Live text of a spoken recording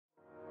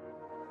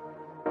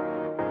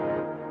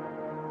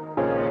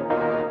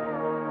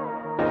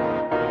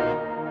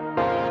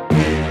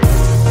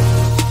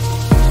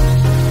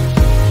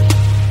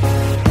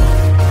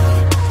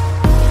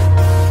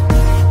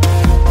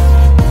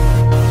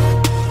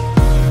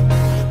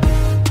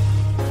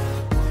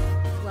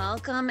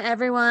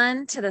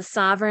everyone to the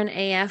Sovereign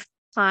AF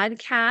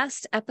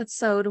podcast,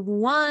 episode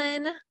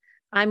 1.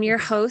 I'm your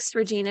host,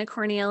 Regina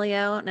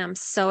Cornelio, and I'm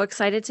so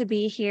excited to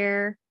be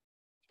here.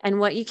 And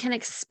what you can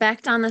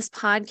expect on this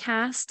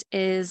podcast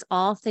is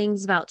all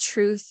things about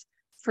truth,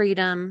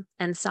 freedom,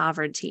 and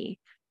sovereignty.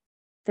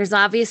 There's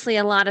obviously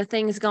a lot of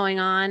things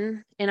going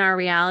on in our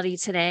reality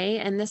today,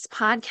 and this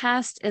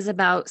podcast is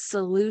about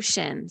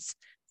solutions.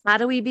 How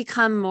do we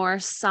become more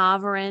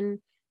sovereign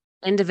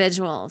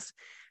individuals?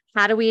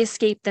 How do we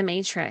escape the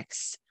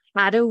matrix?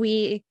 How do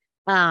we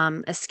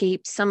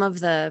escape some of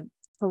the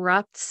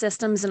corrupt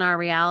systems in our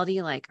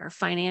reality, like our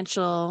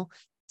financial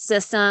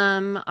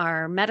system,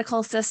 our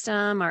medical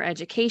system, our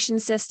education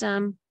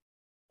system,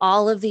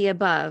 all of the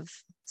above?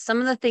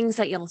 Some of the things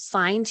that you'll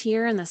find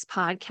here in this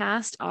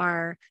podcast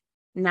are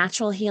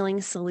natural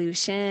healing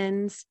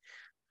solutions,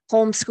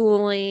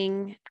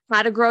 homeschooling,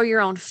 how to grow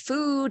your own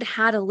food,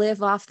 how to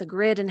live off the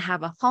grid and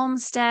have a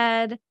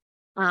homestead,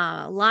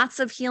 lots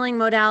of healing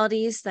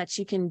modalities that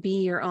you can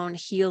be your own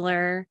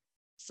healer,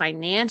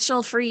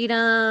 financial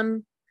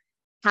freedom,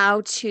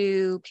 how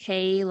to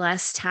pay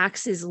less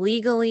taxes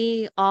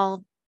legally,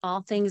 all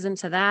things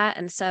into that.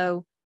 And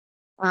so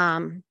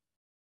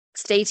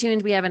stay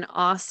tuned. We have an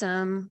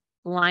awesome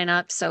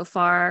lineup so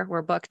far.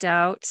 We're booked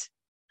out.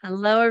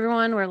 Hello,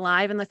 everyone. We're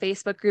live in the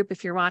Facebook group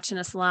if you're watching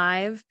us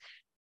live.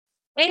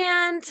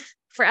 And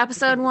for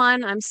episode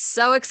 1, I'm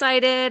so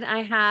excited.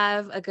 I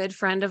have a good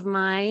friend of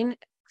mine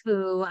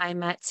who I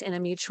met in a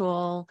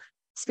mutual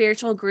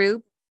spiritual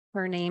group.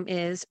 Her name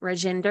is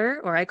Rajinder,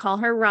 or I call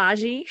her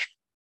Raji.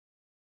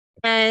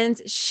 And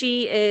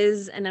she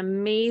is an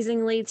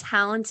amazingly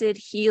talented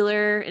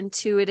healer,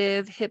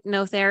 intuitive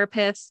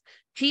hypnotherapist.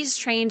 She's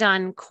trained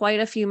on quite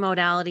a few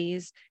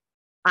modalities.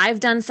 I've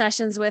done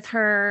sessions with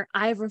her.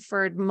 I've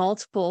referred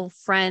multiple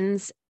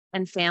friends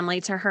and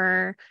family to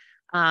her.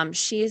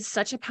 She is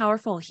such a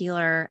powerful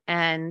healer,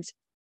 and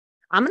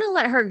I'm going to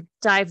let her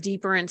dive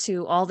deeper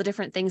into all the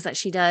different things that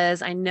she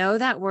does. I know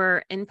that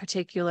we're in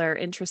particular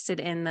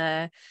interested in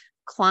the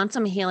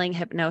quantum healing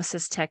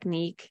hypnosis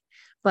technique,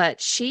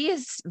 but she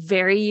is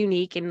very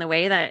unique in the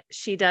way that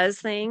she does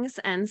things.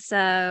 And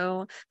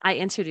so I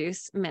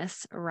introduce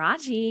Miss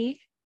Raji.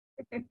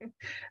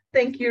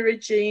 Thank you,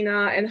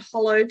 Regina, and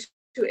hello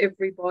to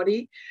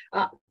everybody.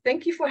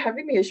 Thank you for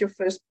having me as your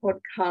first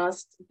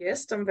podcast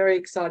guest. I'm very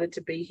excited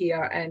to be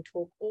here and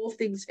talk all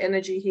things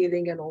energy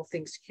healing and all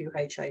things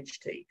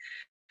QHHT.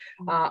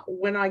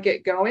 When I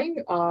get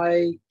going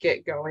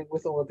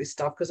with all of this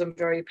stuff because I'm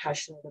very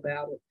passionate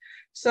about it.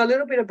 So a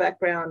little bit of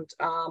background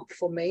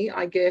for me.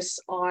 I guess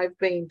I've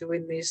been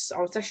doing this. I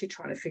was actually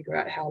trying to figure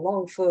out how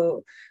long.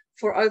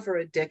 For over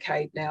a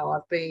decade now,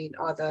 I've been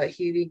either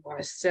healing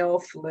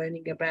myself,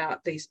 learning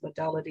about these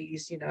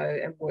modalities,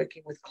 and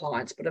working with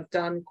clients, but I've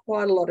done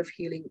quite a lot of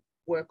healing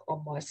work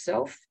on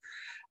myself.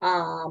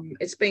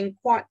 It's been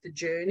quite the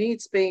journey.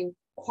 It's been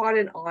quite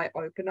an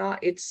eye-opener.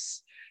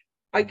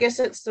 I guess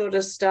it sort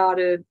of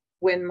started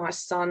when my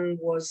son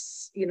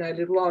was,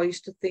 little. I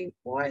used to think,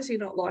 why is he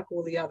not like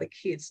all the other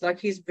kids? Like,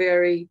 he's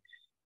very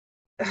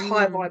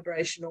high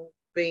vibrational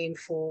being,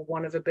 for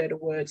one of a better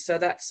word. So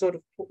that sort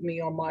of put me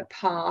on my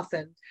path,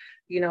 and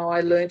I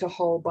learned a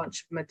whole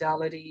bunch of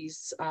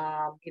modalities.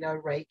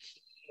 Reiki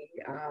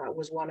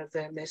was one of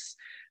them. There's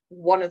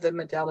one of the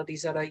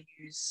modalities that I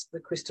use, the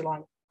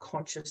crystalline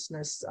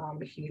consciousness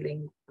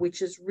healing,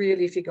 which is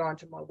really, if you go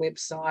onto my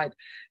website,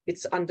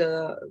 it's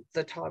under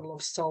the title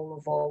of soul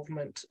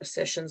evolvement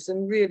sessions,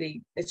 and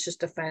really it's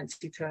just a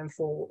fancy term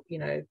for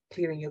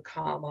clearing your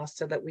karma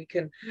so that we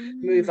can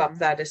move up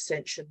that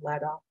ascension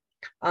ladder.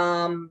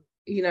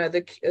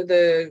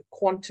 The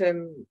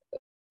quantum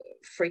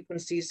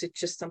frequencies, it's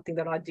just something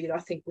that I did, I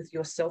think, with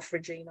yourself,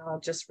 Regina,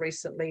 just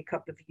recently, a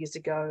couple of years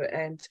ago.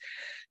 And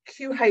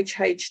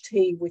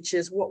QHHT, which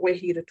is what we're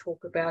here to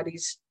talk about,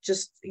 is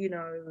just,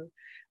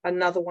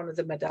 another one of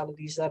the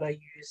modalities that I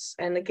use.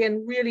 And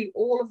again, really,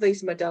 all of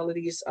these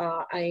modalities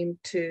are aimed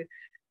to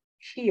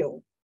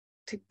heal,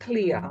 to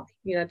clear,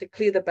 to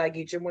clear the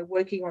baggage. And we're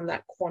working on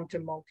that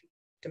quantum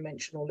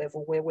multi-dimensional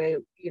level where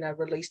we're,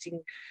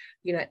 releasing,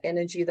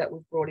 energy that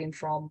we've brought in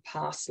from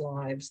past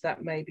lives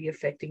that may be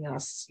affecting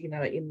us, in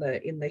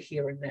the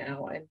here and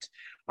now. And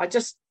I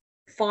just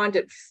find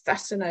it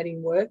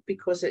fascinating work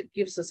because it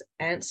gives us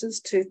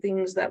answers to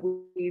things that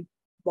we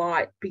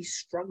might be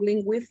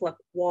struggling with, like,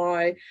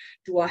 why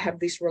do I have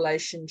this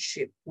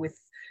relationship with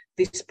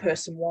this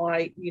person?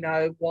 Why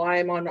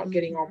am I not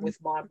getting on with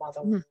my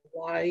mother?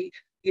 Why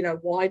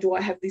do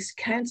I have this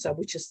cancer,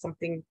 which is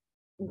something,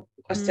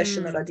 a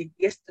session that I did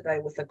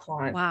yesterday with a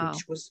client,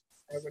 which was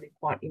really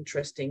quite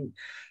interesting.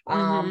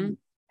 And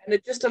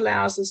it just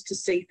allows us to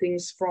see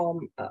things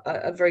from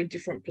a very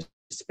different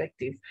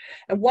perspective.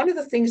 And one of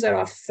the things that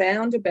I've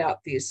found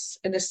about this,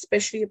 and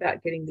especially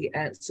about getting the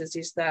answers,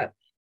 is that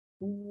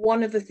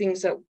one of the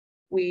things that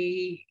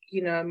we,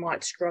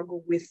 might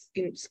struggle with,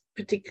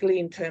 particularly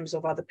in terms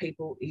of other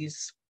people,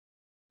 is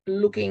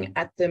looking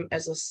at them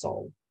as a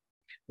soul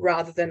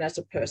rather than as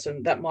a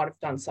person that might have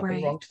done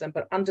something wrong to them,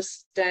 but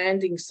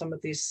understanding some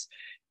of this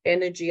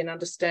energy and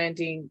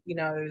understanding,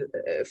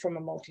 from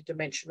a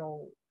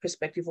multidimensional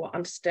perspective, or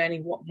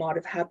understanding what might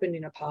have happened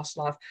in a past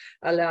life,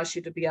 allows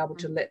you to be able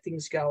to let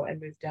things go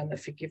and move down the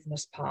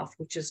forgiveness path,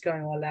 which is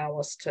going to allow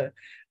us to,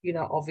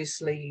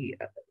 obviously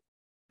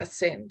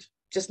ascend.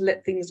 Just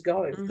let things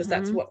go, because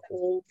that's what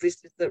all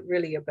this is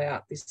really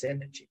about, this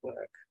energy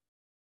work.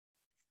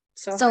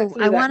 So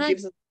hopefully that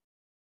gives us.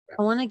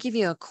 I want to give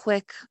you a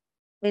quick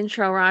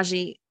intro,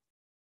 Raji.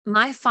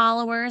 My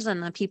followers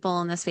and the people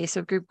in this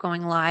Facebook group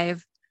going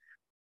live,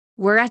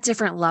 we're at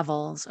different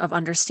levels of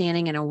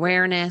understanding and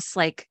awareness.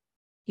 Like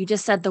you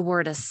just said the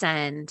word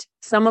ascend.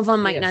 Some of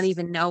them might not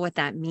even know what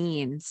that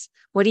means.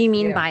 What do you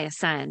mean by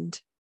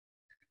ascend?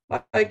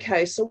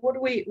 Okay, so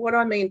what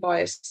I mean by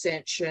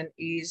ascension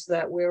is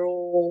that we're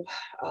all,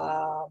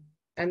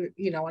 and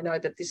I know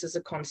that this is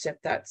a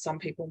concept that some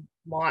people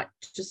might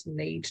just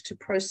need to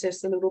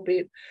process a little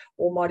bit,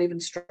 or might even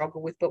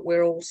struggle with, but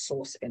we're all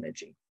source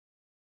energy.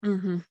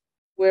 Mm-hmm.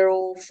 We're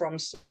all from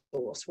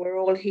source. We're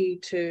all here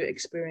to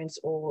experience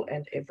all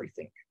and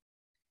everything.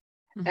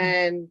 Mm-hmm.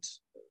 And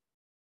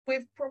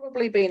we've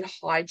probably been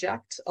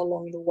hijacked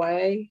along the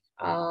way,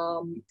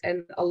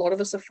 and a lot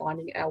of us are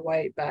finding our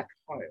way back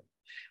home.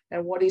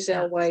 And what is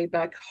our way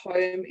back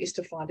home is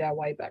to find our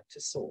way back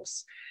to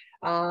source.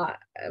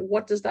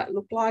 What does that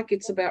look like?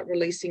 It's about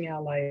releasing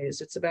our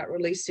layers. It's about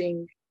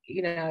releasing,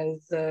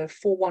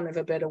 for want of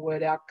a better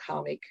word, our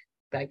karmic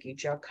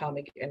baggage, our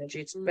karmic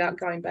energy. It's about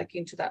going back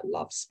into that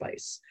love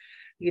space,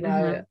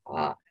 and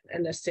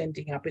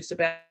ascending up. It's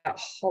about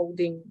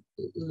holding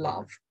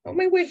love. I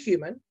mean, we're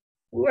human.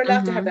 We're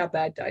allowed to have our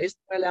bad days.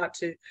 We're allowed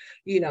to,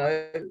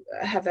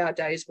 have our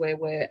days where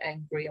we're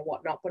angry and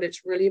whatnot. But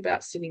it's really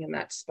about sitting in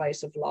that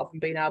space of love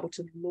and being able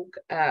to look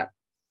at,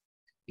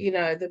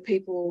 the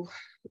people.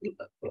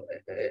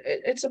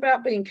 It's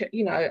about being,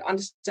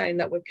 understanding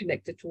that we're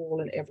connected to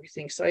all and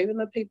everything. So even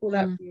the people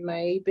that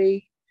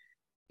maybe,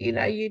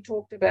 you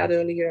talked about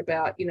earlier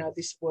about,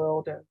 this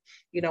world and,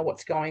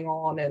 what's going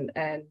on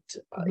and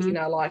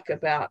like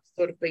about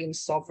sort of being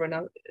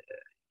sovereign.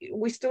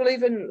 We still,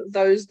 even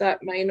those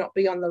that may not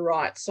be on the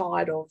right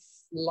side of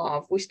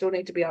love, we still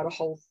need to be able to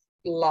hold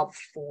love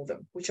for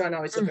them, which I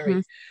know is a very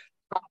hard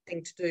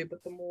thing to do.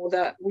 But the more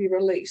that we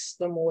release,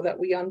 the more that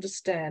we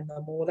understand,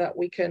 the more that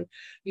we can,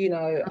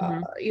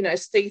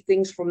 see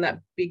things from that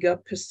bigger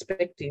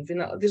perspective.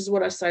 This is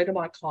what I say to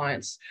my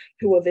clients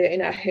who are there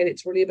in our head.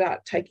 It's really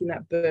about taking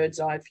that bird's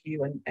eye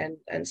view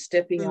and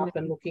stepping up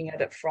and looking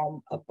at it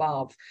from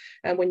above.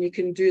 And when you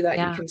can do that,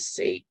 you can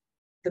see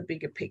the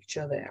bigger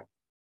picture there.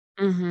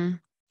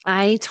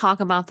 I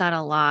talk about that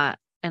a lot,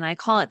 and I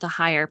call it the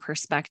higher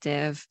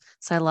perspective.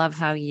 So I love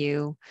how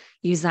you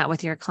use that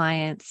with your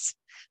clients.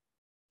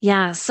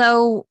 Yeah.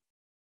 So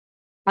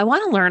I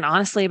want to learn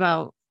honestly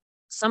about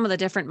some of the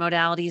different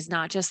modalities,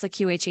 not just the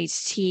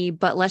QHHT,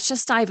 but let's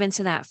just dive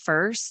into that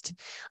first.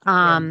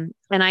 And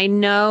I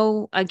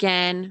know,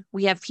 again,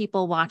 we have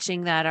people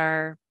watching that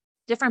are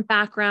different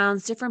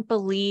backgrounds, different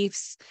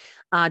beliefs,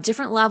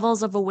 different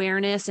levels of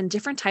awareness, and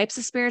different types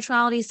of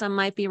spirituality. Some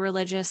might be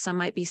religious, some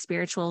might be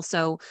spiritual.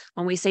 So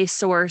when we say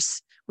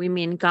source, we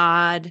mean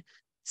God,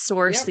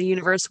 source, the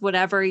universe,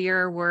 whatever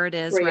your word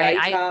is, Creator.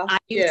 right? I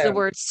use the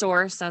word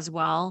source as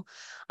well.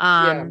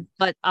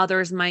 But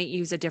others might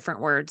use a different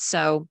word.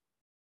 So,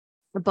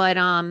 but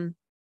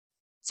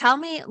tell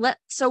me,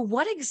 so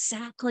what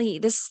exactly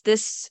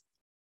this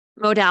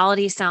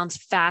modality sounds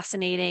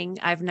fascinating.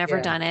 I've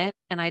never done it,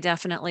 and I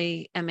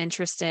definitely am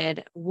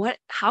interested.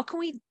 How can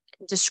we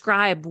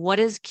describe what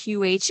is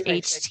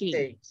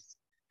QHHT?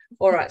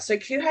 All right. So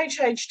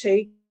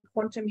QHHT,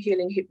 quantum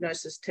healing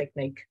hypnosis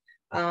technique.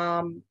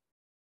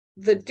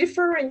 The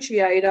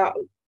differentiator,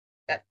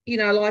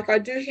 like I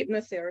do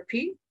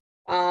hypnotherapy.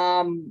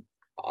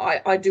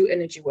 I do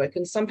energy work,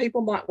 and some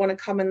people might want to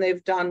come and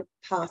they've done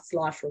past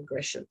life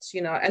regressions,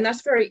 and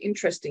that's very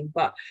interesting.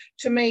 But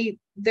to me,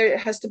 there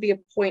has to be a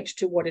point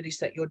to what it is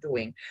that you're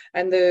doing.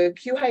 And the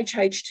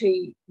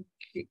QHHT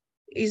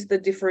is the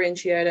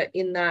differentiator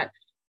in that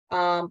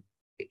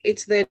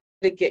it's there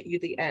to get you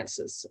the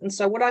answers. And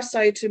so what I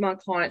say to my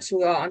clients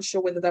who are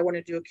unsure whether they want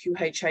to do a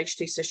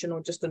QHHT session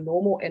or just a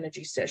normal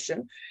energy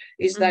session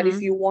is that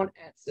if you want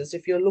answers,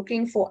 if you're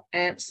looking for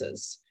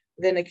answers,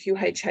 then a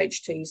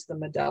QHHT is the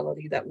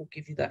modality that will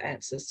give you the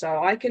answers.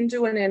 So I can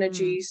do an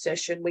energy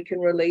session. We can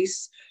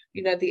release,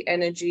 the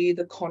energy,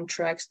 the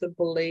contracts, the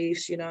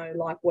beliefs,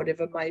 like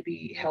whatever may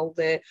be held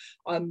there.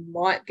 I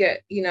might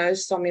get,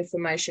 some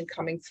information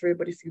coming through,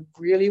 but if you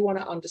really want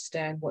to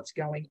understand what's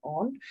going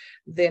on,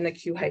 then a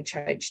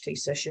QHHT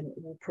session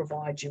will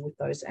provide you with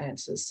those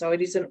answers. So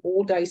it is an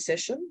all-day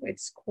session.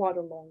 It's quite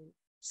a long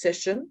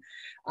session.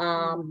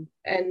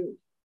 And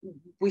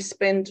we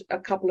spend a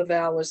couple of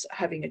hours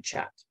having a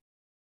chat.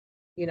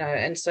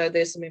 And so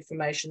there's some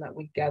information that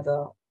we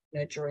gather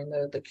during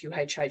the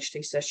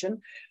QHHT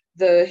session.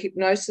 The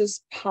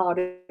hypnosis part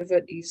of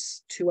it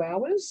is 2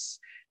 hours.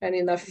 And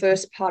in the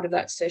first part of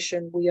that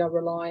session, we are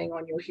relying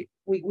on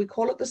we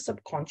call it the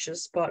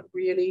subconscious, but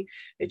really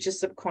it's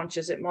just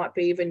subconscious. It might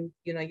be even,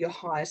 your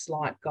highest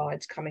light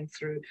guides coming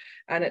through.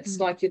 And it's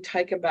like you're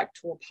taken back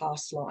to a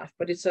past life,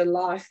 but it's a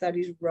life that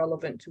is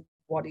relevant to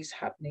what is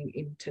happening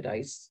in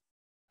today's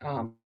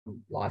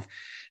life.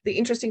 The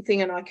interesting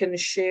thing, and I can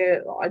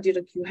share, I did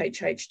a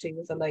QHHT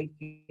with a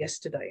lady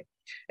yesterday,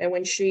 and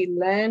when she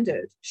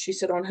landed, she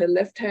said on her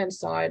left-hand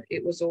side,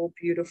 it was all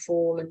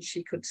beautiful and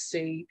she could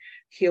see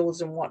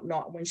hills and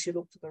whatnot. And when she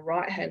looked at the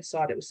right-hand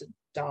side, it was a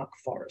dark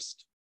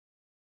forest.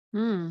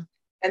 And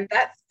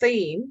that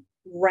theme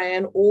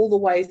ran all the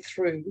way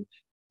through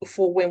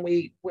for when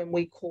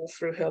we call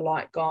through her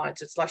light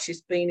guides. It's like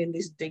she's been in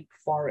this deep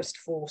forest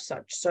for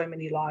so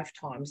many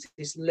lifetimes,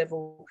 this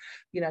level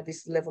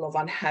of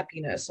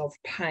unhappiness, of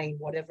pain,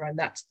 whatever, and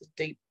that's the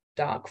deep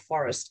dark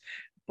forest.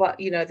 But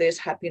there's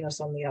happiness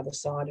on the other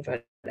side of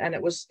it, and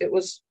it was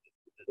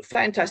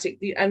fantastic.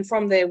 And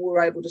from there we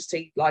were able to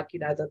see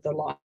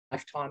the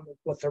lifetime of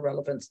what the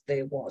relevance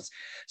there was.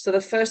 So the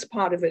first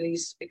part of it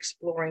is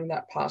exploring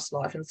that past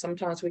life, and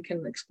sometimes we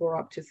can explore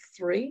up to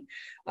 3,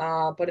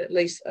 but at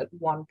least at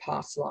 1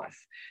 past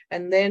life.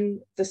 And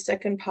then the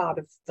second part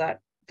of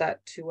that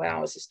 2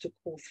 hours is to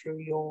call through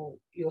your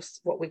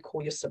what we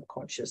call your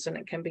subconscious, and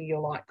it can be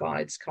your light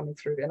guides coming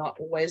through. And I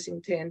always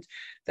intend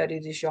that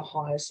it is your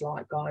highest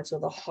light guides, or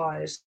the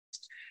highest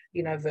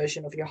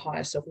version of your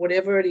higher self,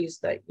 whatever it is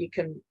that you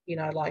can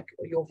like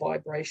your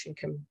vibration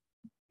can,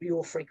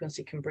 your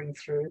frequency can bring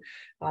through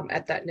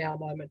at that now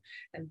moment.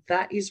 And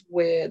that is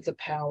where the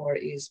power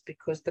is,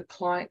 because the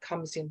client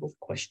comes in with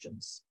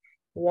questions.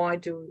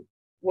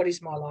 What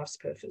is my life's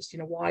purpose?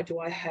 Why do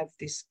I have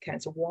this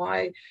cancer?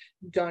 Why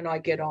don't I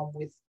get on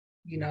with,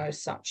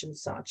 such and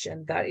such?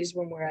 And that is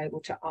when we're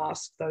able to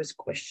ask those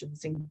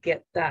questions and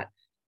get that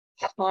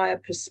higher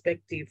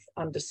perspective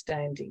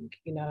understanding,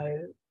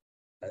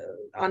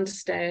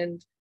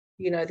 understand,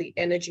 the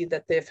energy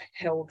that they've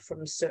held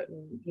from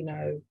certain,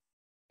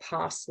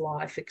 past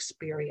life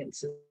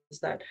experiences,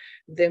 that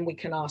then we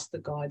can ask the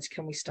guides,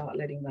 can we start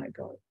letting that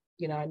go?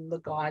 And the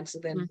guides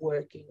are then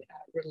working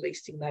at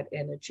releasing that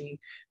energy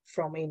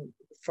from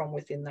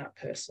within that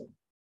person.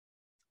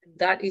 And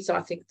that is,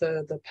 I think,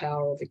 the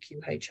power of a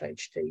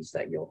QHHT, is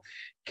that you're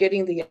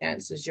getting the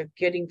answers, you're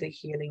getting the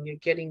healing, you're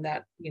getting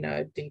that,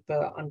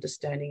 deeper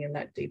understanding and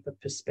that deeper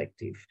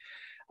perspective.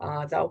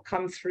 They'll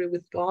come through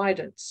with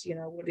guidance,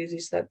 what it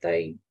is that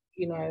they,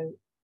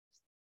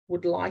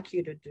 would like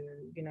you to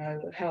do,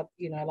 how,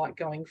 like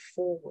going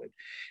forward.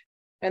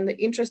 And the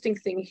interesting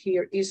thing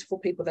here is for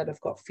people that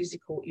have got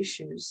physical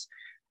issues,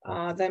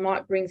 they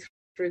might bring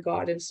through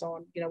guidance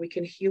on, we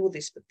can heal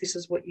this, but this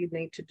is what you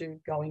need to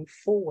do going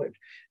forward.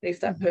 And if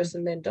that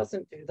person then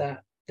doesn't do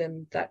that,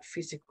 then that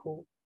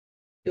physical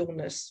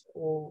illness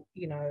or,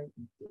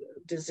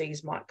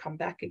 disease might come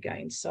back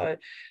again. So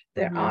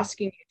they're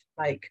asking you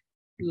to make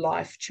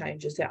life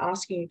changes. They're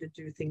asking you to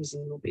do things a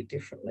little bit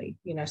differently,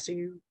 so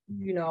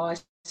I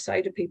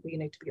say to people, you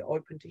need to be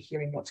open to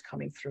hearing what's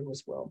coming through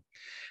as well.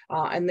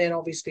 And then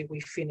obviously we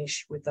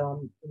finish with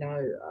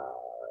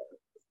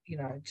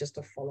just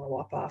a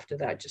follow-up after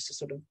that, just a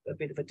sort of a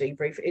bit of a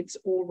debrief. It's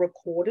all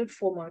recorded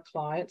for my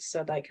clients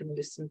so they can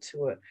listen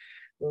to it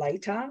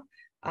later.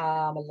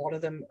 A lot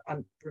of them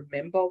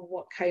remember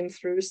what came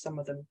through, some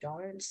of them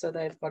don't, so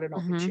they've got an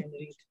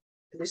opportunity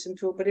to listen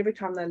to it. But every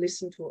time they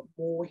listen to it,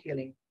 more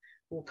healing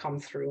will come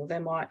through, or they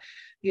might,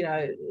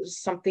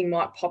 something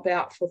might pop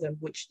out for them,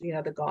 which,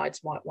 the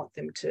guides might want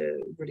them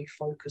to really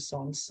focus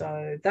on.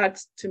 So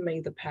that's, to me,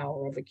 the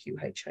power of a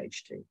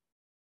QHHT.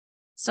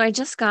 So I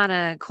just got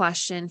a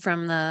question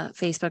from the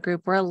Facebook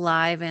group. We're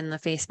live in the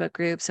Facebook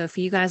group. So if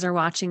you guys are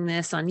watching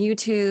this on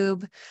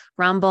YouTube,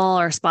 Rumble,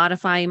 or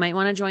Spotify, you might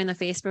want to join the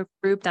Facebook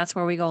group. That's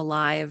where we go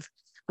live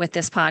with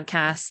this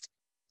podcast.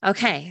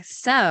 Okay.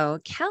 So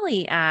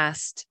Kelly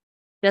asked,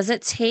 does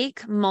it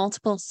take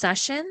multiple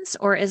sessions,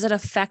 or is it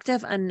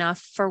effective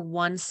enough for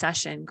one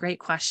session? Great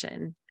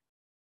question.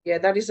 Yeah,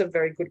 that is a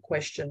very good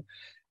question.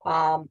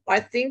 I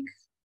think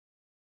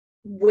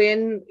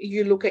when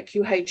you look at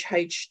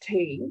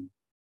QHHT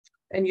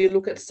and you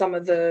look at some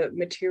of the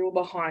material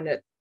behind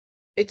it,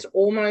 it's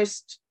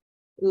almost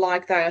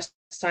like they are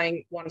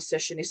saying one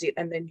session is it,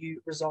 and then you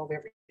resolve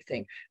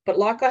everything. But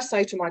like I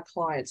say to my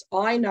clients,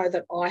 I know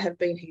that I have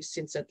been here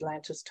since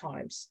Atlantis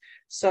times.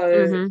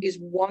 So is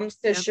one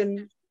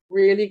session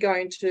really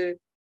going to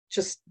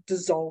just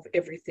dissolve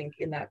everything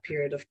in that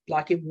period of,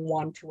 like, in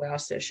 1 2-hour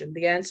session?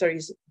 The answer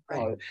is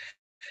no.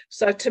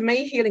 So to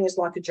me, healing is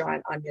like a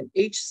giant onion.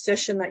 Each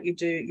session that you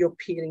do, you're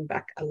peeling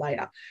back a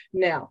layer.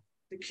 Now,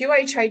 the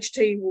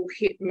QHHT will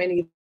hit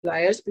many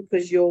layers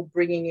because you're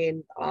bringing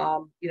in,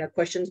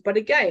 questions. But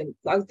again,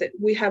 like that,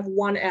 we have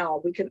 1 hour.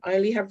 We can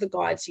only have the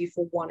guides here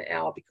for 1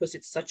 hour because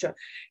it's such a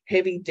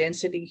heavy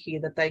density here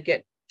that they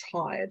get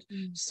tired.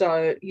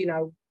 So,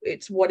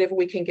 it's whatever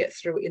we can get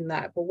through in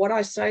that. But what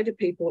I say to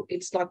people,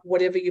 it's like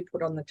whatever you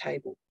put on the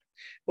table.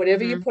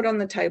 Whatever you put on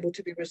the table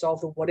to be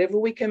resolved, or whatever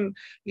we can,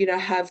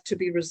 have to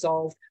be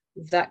resolved,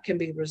 that can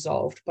be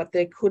resolved. But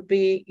there could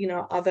be,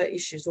 other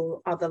issues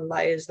or other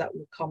layers that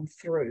will come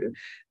through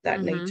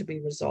that need to be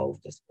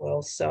resolved as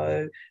well.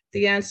 So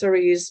the answer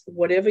is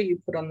whatever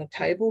you put on the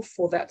table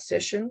for that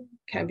session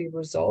can be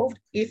resolved.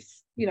 If,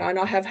 and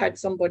I have had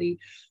somebody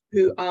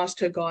who asked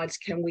her guides,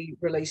 can we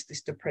release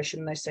this depression?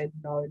 And they said,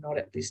 no, not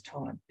at this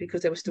time,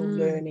 because there were still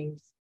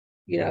learnings,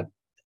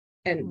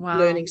 and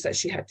learnings that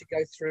she had to go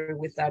through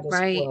with that as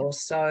well.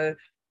 So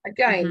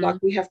again,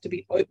 like, we have to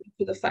be open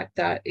to the fact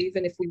that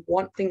even if we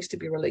want things to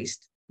be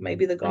released,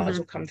 maybe the guides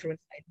will come through and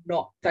say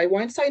not. They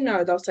won't say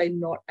no, they'll say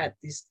not at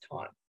this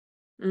time.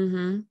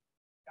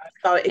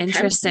 So it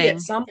Interesting. can be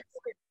at some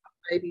point,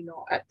 maybe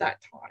not at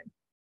that time.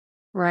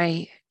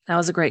 Right. That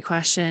was a great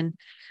question.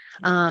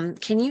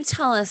 Can you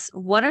tell us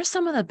what are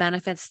some of the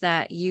benefits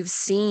that you've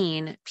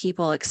seen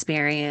people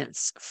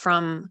experience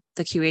from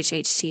the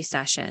QHHT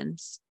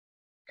sessions?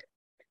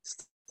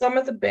 Some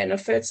of the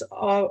benefits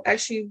are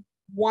actually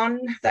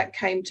one that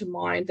came to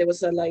mind. There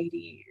was a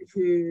lady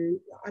who,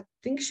 I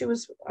think she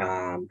was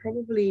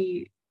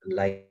probably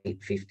late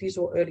 50s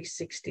or early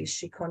 60s.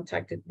 She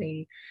contacted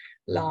me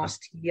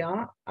last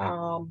year,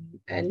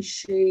 and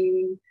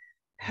she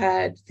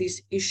had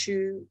this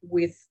issue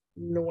with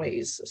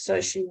noise.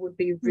 So she would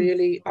be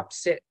really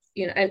upset,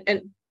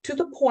 and to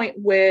the point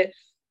where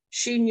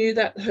she knew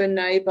that her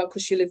neighbor,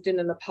 because she lived in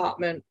an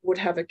apartment, would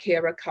have a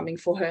carer coming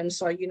for her. And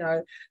so,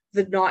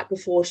 the night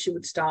before, she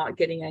would start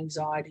getting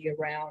anxiety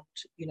around,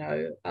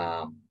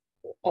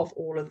 of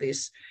all of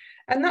this.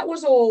 And that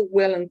was all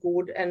well and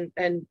good,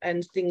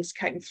 and things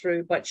came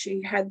through, but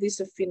she had this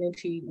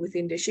affinity with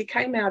India. She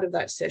came out of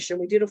that session.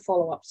 We did a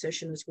follow-up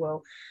session as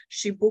well.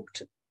 She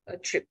booked a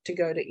trip to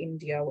go to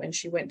India, and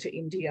she went to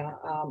India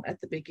at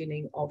the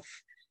beginning of,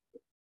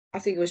 I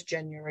think it was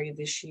January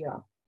this year.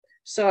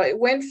 So it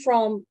went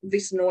from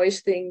this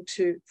noise thing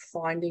to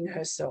finding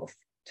herself,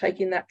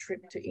 taking that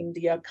trip to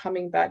India,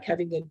 coming back,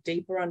 having a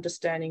deeper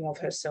understanding of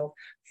herself,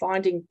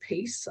 finding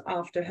peace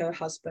after her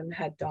husband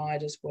had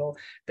died as well,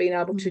 being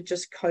able to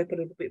just cope a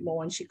little bit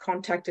more. And she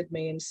contacted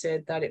me and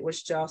said that it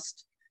was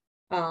just,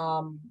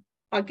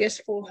 I guess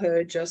for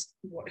her, just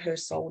what her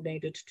soul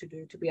needed to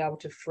do to be able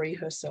to free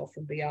herself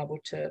and be able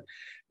to,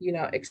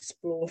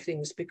 explore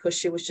things, because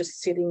she was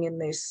just sitting in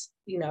this,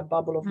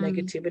 bubble of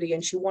negativity,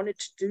 and she wanted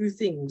to do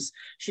things.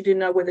 She didn't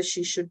know whether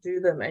she should do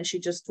them, and she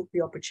just took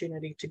the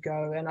opportunity to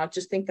go. And I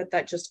just think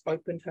that just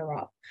opened her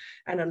up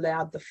and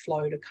allowed the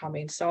flow to come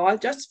in. So I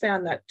just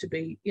found that to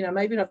be,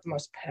 maybe not the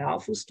most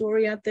powerful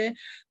story out there,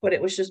 but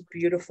it was just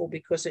beautiful,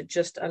 because it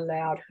just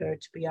allowed her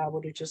to be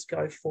able to just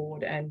go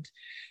forward and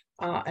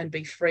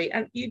be free.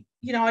 And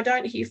I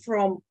don't hear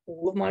from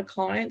all of my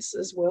clients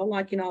as well.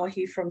 Like, I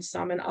hear from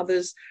some, and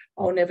others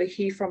I'll never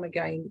hear from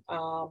again.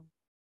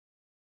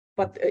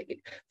 But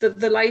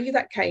the lady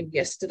that came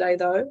yesterday,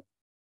 though,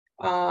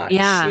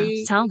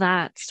 tell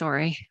that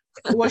story.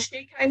 Well,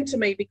 she came to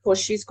me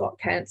because she's got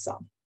cancer,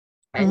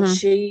 and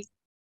she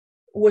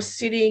was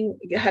sitting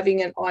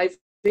having an IV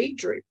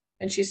drip,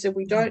 and she said,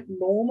 we don't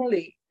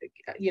normally,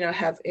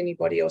 have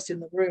anybody else in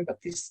the room,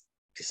 but this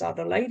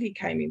other lady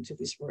came into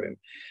this room,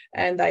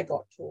 and they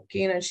got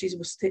talking, and she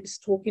was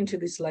talking to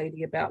this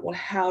lady about, well,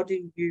 how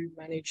do you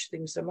manage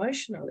things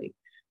emotionally?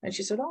 And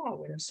she said, I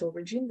went and saw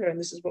Regina, and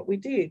this is what we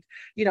did,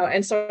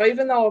 and so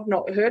even though I've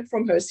not heard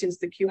from her since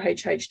the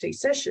QHHT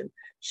session,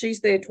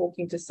 she's there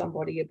talking to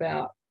somebody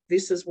about,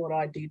 this is what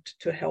I did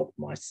to help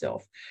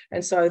myself.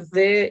 And so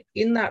there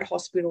in that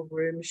hospital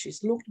room,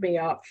 she's looked me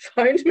up,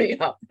 phoned me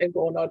up, and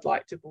gone, I'd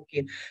like to book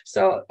in.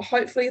 So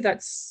hopefully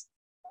that's,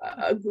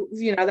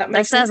 that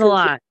makes that says a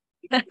lot.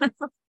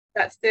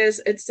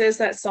 It says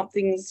that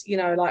something's,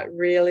 like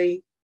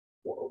really,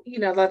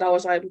 that I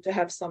was able to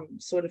have some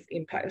sort of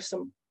impact,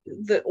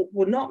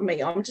 not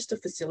me, I'm just a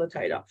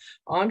facilitator.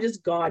 I'm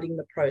just guiding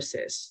the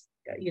process,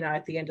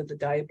 at the end of the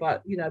day,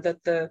 but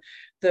that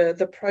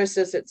the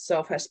process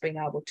itself has been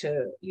able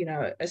to,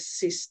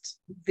 assist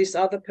this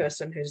other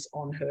person who's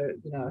on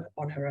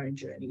her own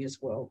journey as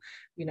well,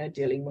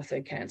 dealing with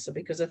her cancer.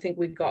 Because I think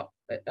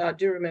I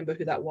do remember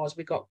who that was.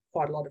 We got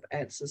quite a lot of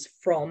answers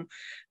from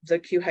the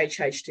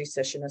QHHT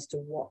session as to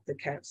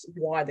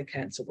why the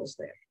cancer was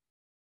there.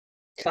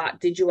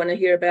 But did you want to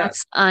hear about?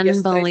 That's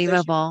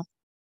unbelievable.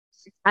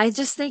 I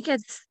just think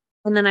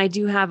and then I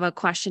do have a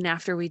question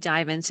after we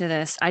dive into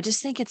this. I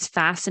just think it's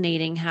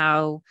fascinating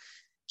how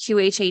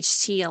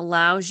QHHT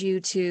allows you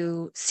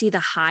to see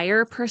the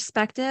higher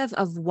perspective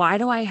of, why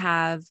do I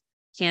have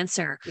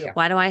cancer? Yeah.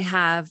 Why do I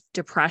have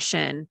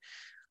depression?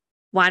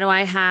 Why do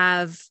I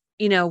have,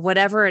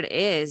 whatever it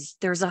is?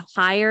 There's the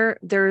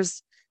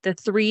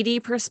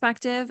 3D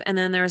perspective, and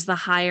then there's the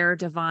higher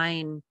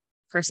divine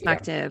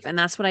perspective. Yeah. And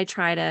that's what I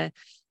try to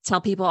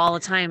tell people all the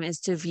time, is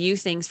to view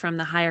things from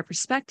the higher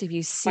perspective.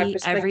 You see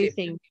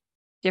everything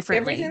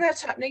differently. Everything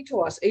that's happening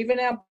to us, even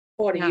our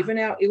body, even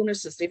our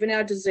illnesses, even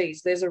our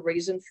disease, there's a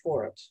reason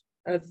for it.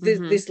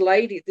 This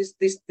lady,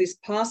 this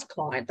past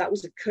client, that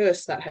was a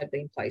curse that had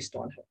been placed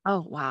on her.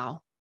 Oh,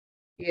 wow.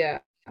 Yeah.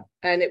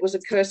 And it was a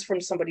curse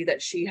from somebody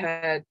that she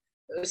had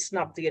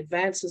snubbed the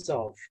advances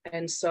of.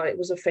 And so it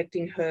was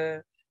affecting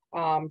her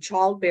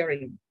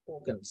childbearing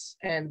organs,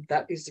 and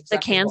that is The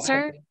exactly what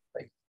had cancer? been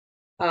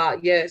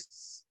released.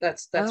 Yes,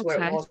 that's where it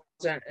Okay. was,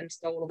 and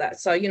so all of that.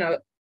 So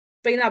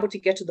being able to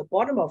get to the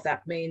bottom of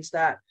that means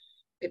that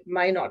it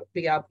may not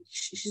be able.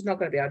 She's not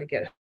going to be able to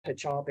get her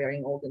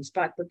childbearing organs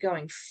back, but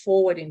going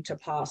forward into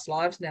past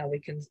lives, now we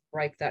can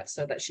break that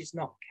so that she's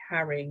not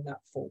carrying that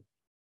full.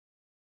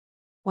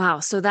 Wow.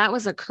 So that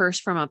was a curse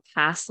from a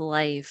past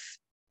life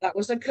That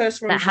was a curse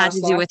from that had to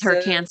past do with lives. her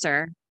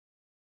cancer.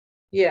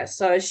 Yeah,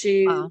 so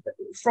Wow.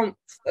 from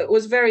it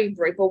was very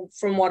brief, but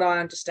from what I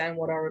understand,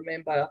 what I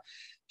remember,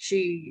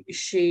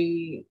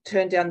 she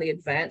turned down the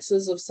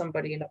advances of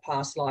somebody in a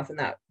past life, and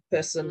that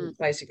person Mm,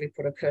 basically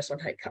put a curse on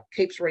her.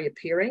 Keeps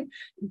reappearing.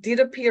 Did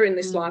appear in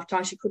this mm,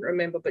 lifetime. She couldn't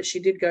remember, but she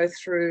did go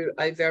through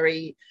a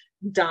very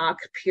dark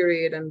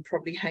period and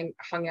probably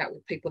hung out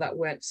with people that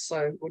weren't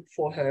so good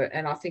for her.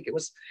 And I think it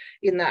was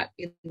in that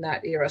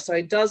era. So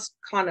it does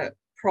kind of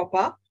prop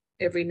up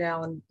every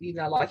now and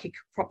like he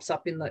crops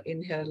up in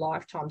her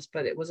lifetimes,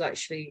 but it was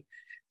actually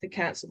the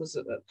cancer was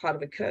a part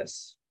of a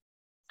curse.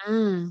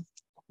 mm.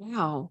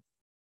 Wow.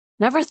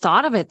 Never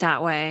thought of it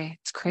that way.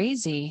 It's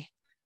crazy.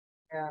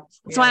 Yeah,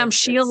 That's why yeah, I'm it's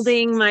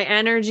shielding my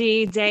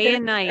energy day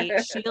and night.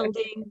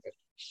 Shielding,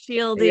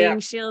 yeah, shielding,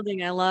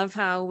 shielding. I love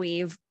how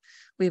we've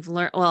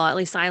learned, well, at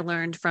least I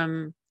learned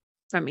from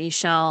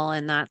Ishel,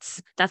 and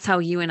that's how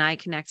you and I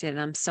connected.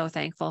 And I'm so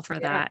thankful for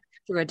yeah. that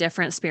through a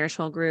different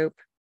spiritual group.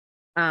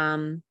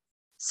 Um,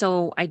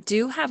 so I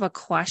do have a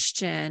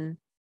question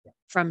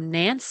from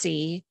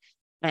Nancy,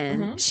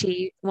 and Mm-hmm.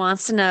 she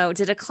wants to know,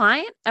 did a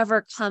client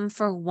ever come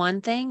for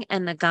one thing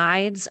and the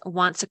guides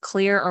want to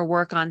clear or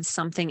work on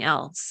something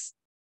else?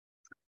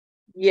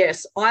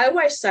 Yes, I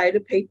always say to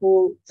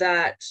people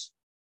that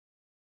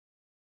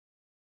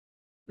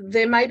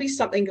there may be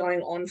something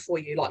going on for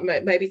you, like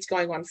maybe it's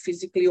going on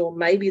physically, or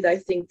maybe they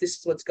think this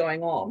is what's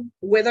going on,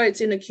 whether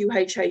it's in a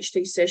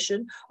QHHT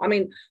session. I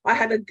mean, I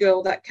had a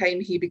girl that came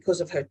here because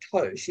of her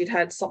toe. She'd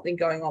had something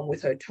going on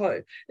with her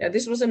toe. Now,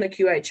 this wasn't a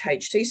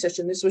QHHT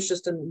session. This was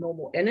just a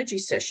normal energy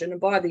session.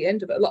 And by the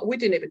end of it, like, we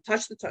didn't even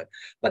touch the toe,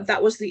 but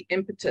that was the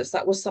impetus.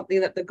 That was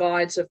something that the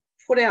guides have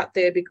put out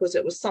there because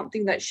it was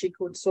something that she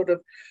could sort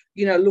of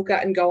look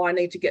at and go, I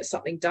need to get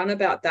something done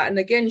about that. And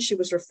again, she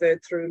was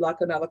referred through like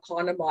another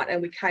client of mine,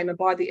 and we came, and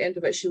by the end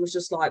of it, she was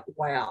just like,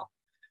 wow,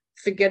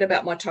 forget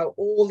about my toe.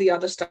 All the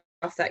other stuff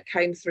that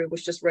came through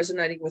was just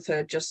resonating with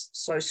her just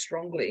so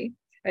strongly.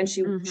 And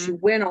she Mm-hmm.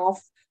 went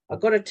off. I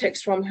got a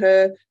text from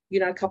her,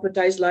 a couple of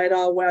days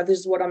later, wow, this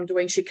is what I'm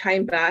doing. She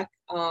came back,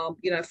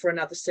 for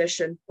another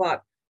session.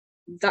 But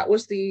that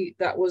was the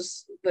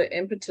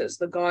impetus.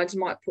 The guides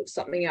might put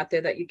something out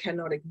there that you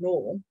cannot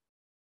ignore,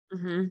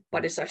 Mm-hmm.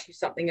 but it's actually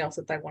something else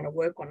that they want to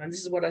work on. And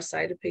this is what I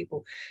say to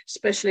people,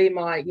 especially in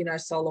my,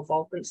 soul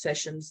evolvement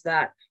sessions,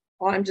 that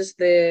I'm just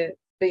there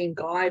being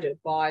guided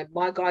by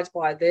my guides,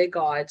 by their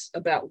guides,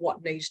 about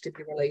what needs to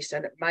be released.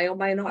 And it may or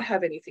may not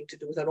have anything to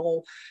do with it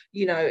all.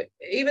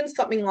 Even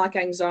something like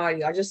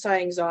anxiety, I just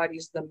say anxiety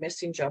is the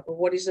messenger, but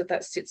what is it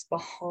that sits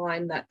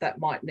behind that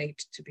might need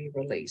to be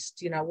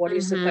released? What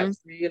is it that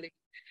Mm-hmm. really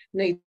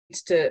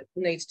needs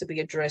to be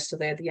addressed? So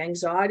there, the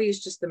anxiety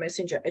is just the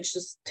messenger. It's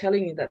just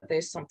telling you that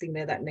there's something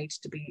there that needs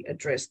to be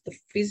addressed. The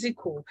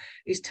physical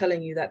is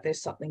telling you that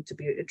there's something to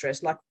be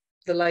addressed. Like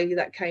the lady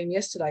that came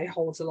yesterday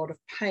holds a lot of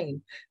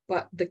pain,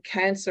 but the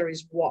cancer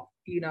is what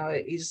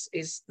is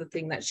the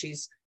thing that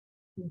she's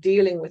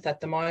dealing with at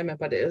the moment.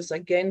 But it was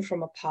again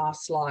from a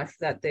past life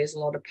that there's a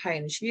lot of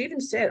pain. And she even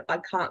said, I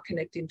can't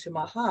connect into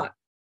my heart.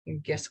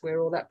 And guess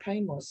where all that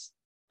pain was?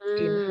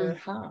 In her Mm.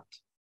 heart.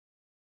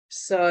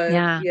 So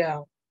Yeah.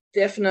 yeah,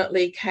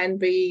 definitely can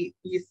be.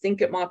 You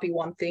think it might be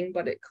one thing,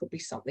 but it could be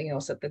something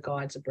else that the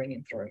guides are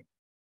bringing through.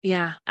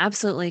 Yeah,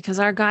 absolutely. Because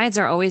our guides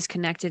are always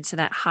connected to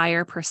that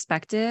higher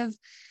perspective.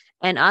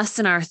 And us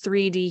and our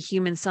 3D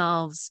human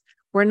selves,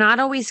 we're not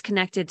always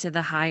connected to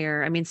the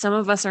higher. I mean, some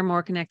of us are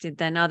more connected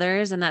than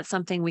others, and that's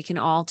something we can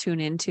all tune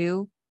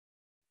into.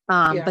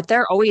 Yeah, But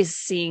they're always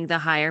seeing the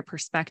higher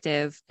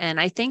perspective. And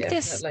I think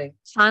this definitely.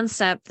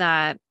 concept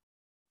that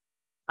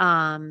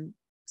um,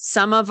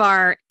 some of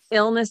our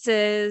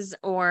illnesses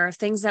or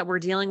things that we're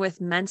dealing with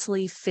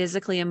mentally,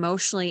 physically,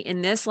 emotionally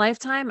in this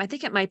lifetime, I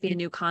think it might be a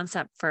new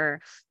concept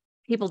for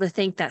people to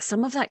think that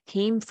some of that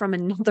came from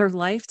another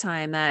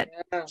lifetime, that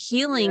Yeah,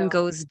 healing yeah,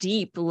 goes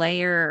deep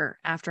layer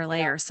after yeah.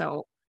 layer.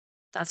 So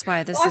that's why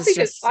Well, this I is think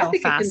it. just I so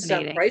think it can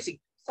sound fascinating. crazy.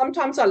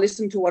 Sometimes I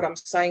listen to what I'm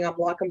saying. I'm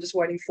like, I'm just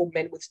waiting for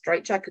men with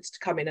straitjackets to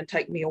come in and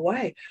take me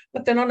away.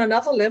 But then on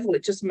another level,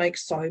 it just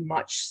makes so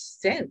much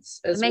sense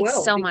It as makes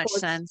well, so much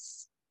because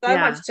sense. so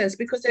much Yeah. sense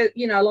because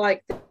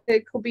like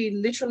there could be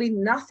literally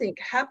nothing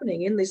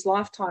happening in this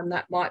lifetime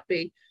that might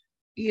be,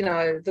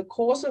 the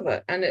cause of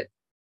it.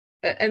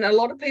 And a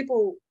lot of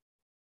people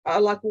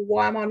are like, well,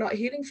 why am I not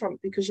healing from it?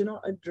 Because you're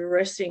not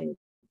addressing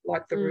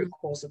like the root Mm,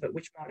 cause of it,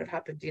 which might have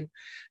happened in,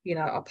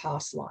 a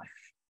past life.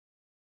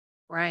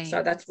 right.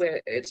 So that's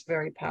where it's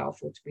very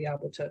powerful to be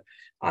able to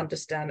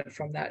understand it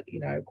from that,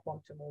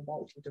 quantum or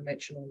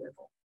multi-dimensional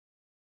level.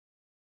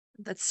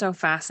 That's so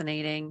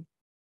fascinating.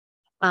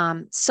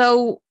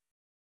 So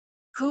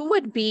who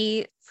would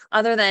be,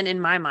 other than in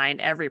my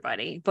mind,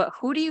 everybody, but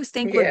who do you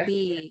think would Yeah,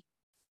 be,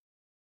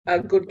 a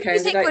good who do you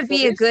think candidate would for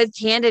be a this. good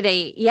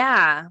candidate?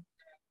 Yeah.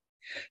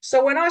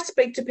 So when I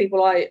speak to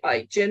people,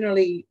 I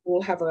generally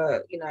will have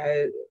a,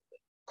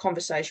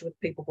 conversation with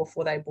people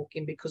before they book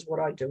in, because what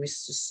I do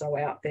is just so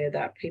out there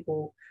that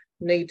people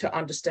need to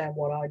understand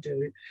what I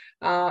do.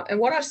 And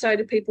what I say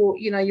to people,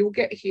 you'll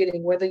get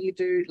healing whether you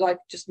do like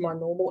just my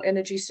normal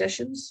energy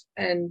sessions,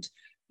 and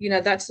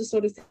that's the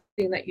sort of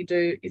thing that you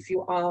do if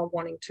you are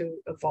wanting to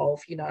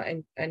evolve,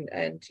 and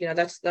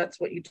that's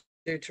what you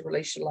do to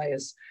release your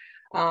layers.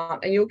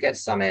 And you'll get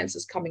some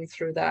answers coming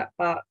through that.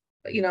 But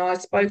I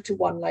spoke to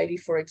one lady,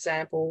 for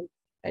example,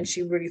 and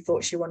she really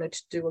thought she wanted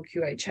to do a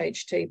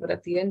QHHT, but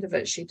at the end of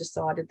it, she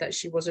decided that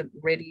she wasn't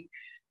ready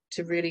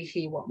to really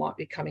hear what might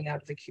be coming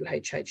out of a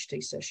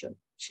QHHT session.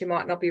 She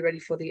might not be ready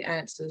for the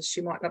answers.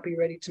 She might not be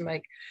ready to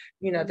make,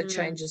 the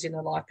changes in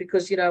her life,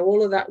 because,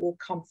 all of that will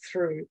come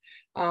through.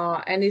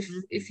 And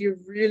if you're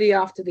really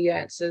after the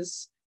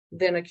answers,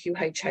 then a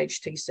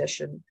QHHT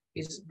session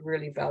is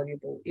really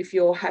valuable. If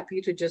you're happy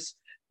to just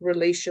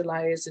release your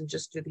layers and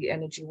just do the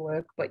energy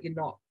work, but you're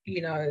not,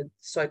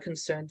 so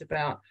concerned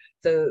about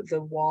the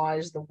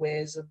whys, the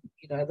wheres, and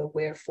the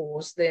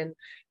wherefores, then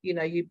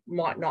you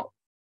might not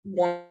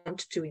want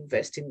to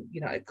invest in,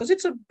 because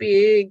it's a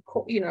big,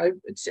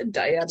 it's a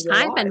day out of your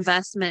Time life.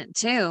 investment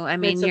too. I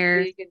mean, It's a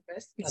you're big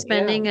investment, yeah.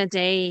 spending a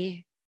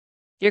day,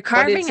 you're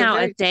But it's carving a out a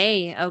very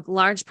day, a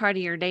large part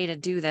of your day to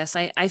do this.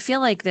 I feel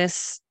like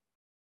this,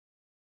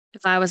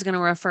 if I was going to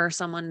refer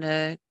someone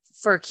to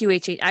for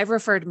QHH, I've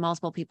referred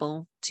multiple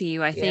people to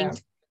you. yeah.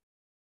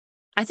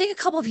 I think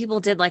a couple of people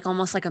did like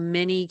almost like a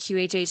mini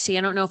QHHT.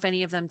 I don't know if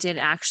any of them did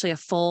actually a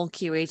full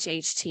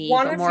QHHT,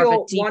 but more of a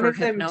One deeper of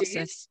them did.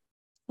 hypnosis.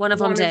 One of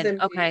them One of did. them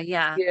did, Okay,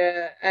 yeah.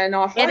 yeah. And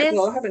It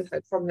well, I is, haven't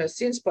heard from her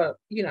since, but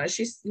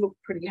she's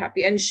looked pretty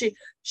happy. And she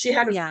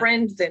had a yeah.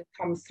 friend then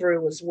come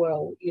through as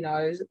well,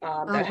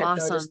 Oh, that had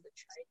awesome. noticed the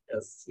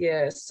changes.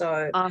 Yeah.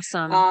 So,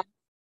 Awesome. um,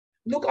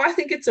 look, I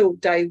think it's a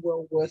day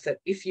well worth it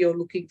if you're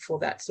looking for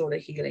that sort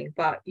of healing.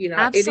 But it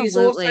is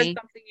also Absolutely.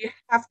 something you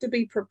have to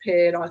be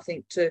prepared, I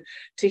think, to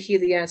hear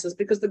the answers,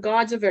 because the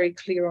guides are very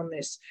clear on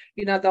this.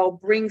 They'll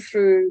bring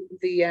through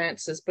the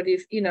answers, but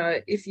if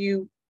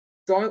you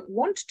don't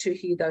want to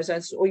hear those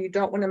answers, or you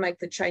don't want to make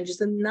the changes,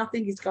 then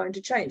nothing is going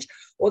to change.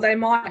 Or they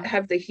might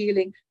have the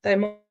healing, they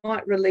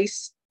might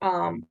release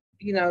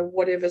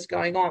whatever's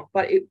going on,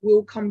 but it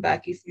will come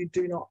back if you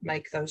do not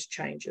make those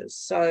changes.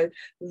 So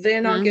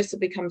then I Mhm. guess it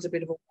becomes a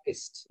bit of a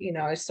waste.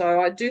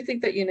 So I do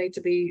think that you need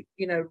to be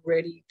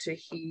ready to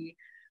hear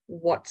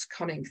what's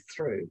coming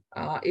through.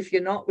 If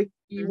you're not,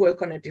 you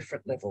work on a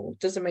different level. It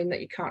doesn't mean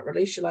that you can't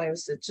release your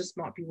layers. It just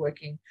might be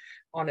working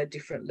on a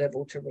different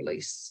level to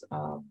release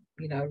the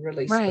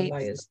Right.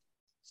 layers.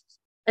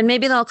 And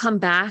maybe they'll come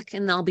back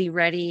and they'll be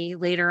ready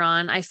later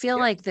on. I feel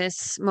Yep. like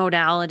this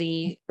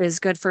modality is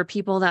good for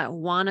people that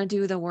want to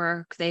do the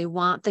work. They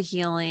want the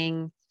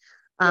healing.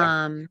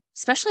 Yeah.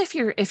 Especially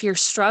if you're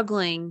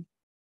struggling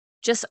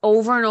just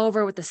over and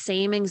over with the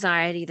same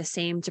anxiety, the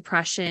same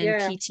depression,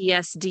 Yeah.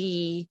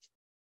 PTSD,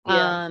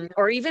 Yeah.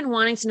 or even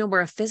wanting to know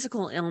where a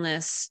physical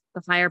illness,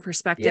 the higher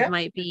perspective Yeah.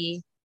 might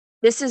be.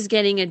 This is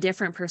getting a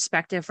different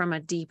perspective from a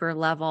deeper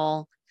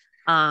level,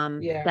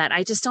 Yeah. that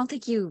I just don't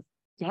think you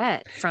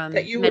get That from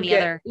you would many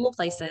get. other Look,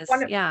 places.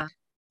 one Yeah.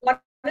 one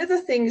of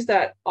the things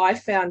that I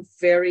found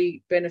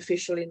very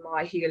beneficial in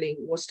my healing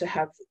was to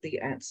have the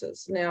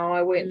answers. Now,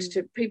 I went Mm,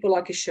 to people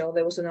like Michelle.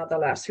 There was another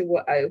lass who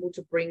were able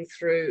to bring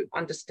through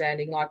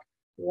understanding, like,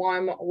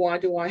 why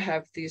do I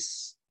have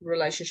this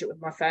relationship with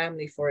my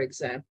family, for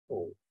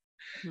example.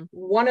 mhm.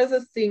 One of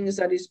the things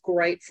that is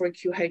great for a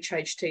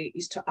QHHT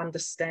is to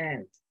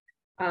understand.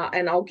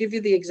 And I'll give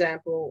you the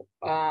example.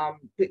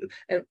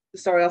 And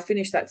sorry, I'll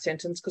finish that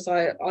sentence because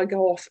I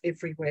go off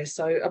everywhere.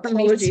 So Me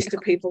apologies too. to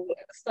people.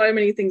 So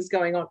many things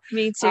going on.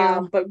 Me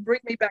too. But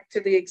bring me back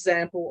to the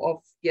example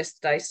of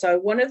yesterday. So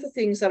one of the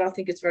things that I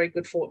think it's very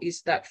good for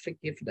is that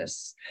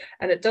forgiveness.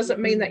 And it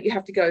doesn't mean that Mhm. you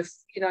have to go,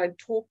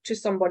 talk to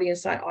somebody and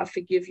say, I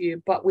forgive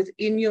you. But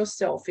within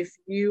yourself, if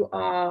you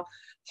are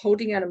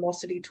holding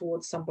animosity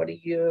towards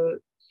somebody, you're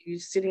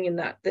sitting in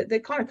that, they're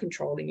kind of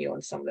controlling you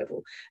on some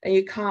level, and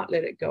you can't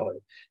let it go.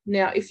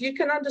 Now, if you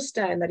can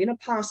understand that in a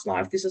past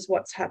life, this is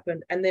what's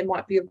happened, and there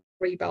might be a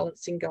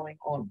rebalancing going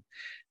on,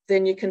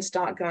 then you can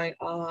start going,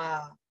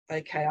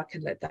 okay, I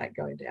can let that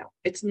go now.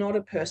 It's not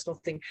a personal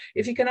thing.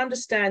 If you can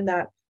understand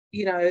that,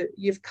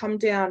 you've come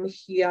down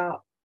here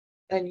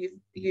and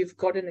you've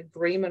got an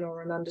agreement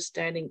or an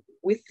understanding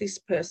with this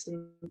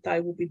person,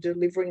 they will be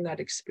delivering that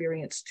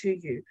experience to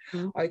you.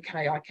 Mhm.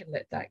 Okay, I can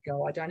let that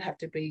go. I don't have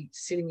to be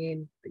sitting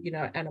in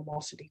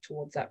animosity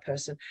towards that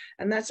person.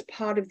 And that's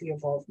part of the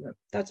involvement,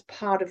 that's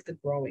part of the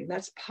growing,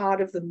 that's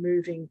part of the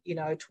moving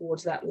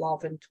towards that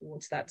love and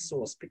towards that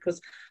source. Because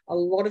a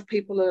lot of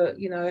people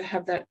are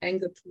have that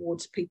anger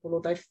towards people,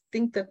 or they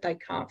think that they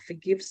can't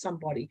forgive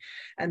somebody,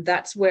 and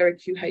that's where a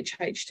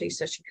QHHT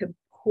session can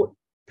put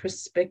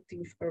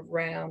perspective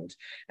around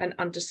and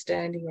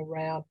understanding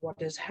around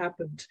what has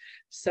happened,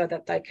 so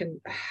that they can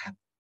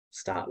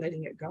start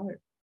letting it go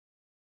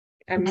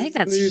I and think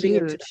that's moving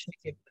into that huge.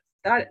 forgiveness.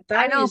 I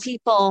That know is,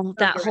 people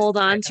that hold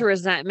on underestimate to that.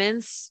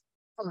 resentments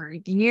for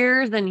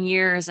years and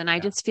years. And I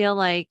Yeah. just feel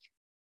like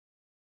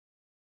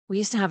we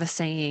used to have a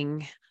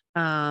saying.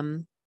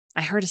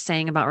 I heard a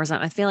saying about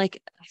resentment. I feel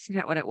like I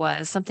forget what it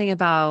was. Something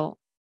about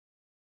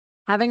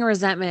having a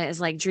resentment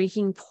is like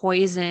drinking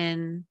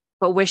poison,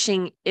 but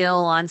wishing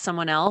ill on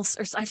someone else.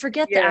 I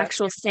forget the Yeah,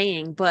 actual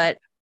saying, but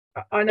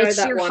I know it's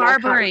that you're one. I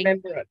can't harboring,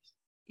 remember it.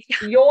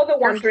 You're the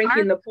you're one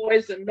drinking the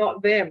poison,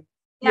 not them.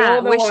 yeah,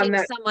 You're the one wishing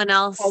that's someone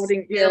else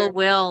holding, ill yeah,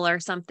 will or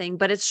something.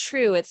 But it's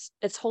true.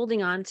 It's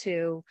holding on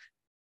to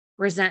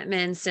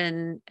resentments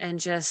and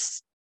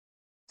just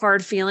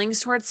hard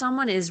feelings towards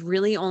someone is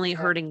really only yeah,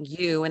 hurting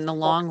you in the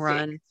long toxic.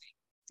 run.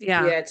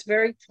 Yeah. Yeah, it's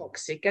very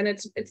toxic, and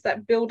it's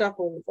that build up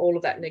of all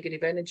of that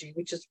negative energy,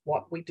 which is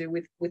what we do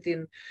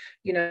within,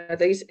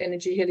 these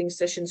energy healing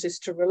sessions, is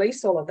to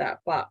release all of that.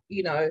 But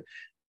you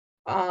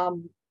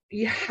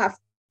have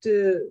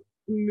to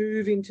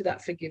move into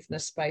that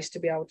forgiveness space to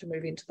be able to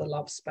move into the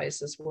love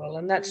space as well,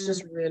 and that's Mm,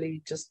 just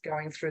really just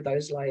going through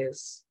those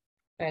layers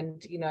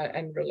and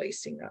and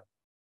releasing it.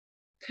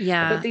 But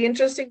yeah. the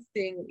interesting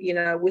thing,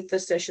 with the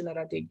session that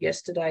I did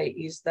yesterday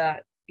is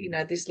that,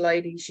 this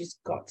lady, she's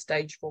got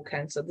stage 4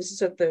 cancer. This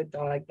is her third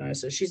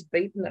diagnosis. She's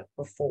beaten it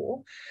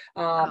before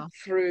Wow.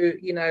 through,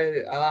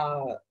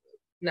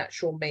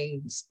 natural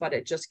means, but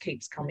it just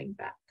keeps coming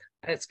back.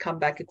 And it's come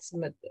back, it's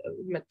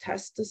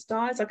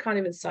metastasized. I can't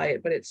even say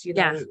it, but it's,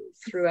 Yeah.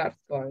 throughout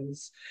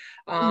bones.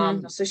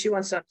 Hmm. So she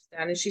wants to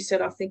understand. And she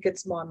said, I think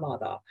it's my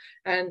mother.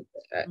 And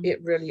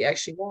it really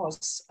actually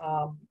was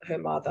her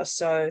mother.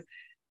 So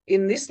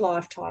in this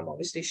lifetime,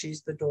 obviously,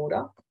 she's the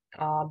daughter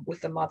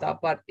with the mother,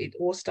 but it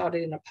all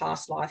started in a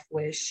past life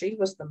where she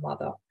was the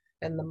mother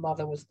and the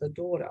mother was the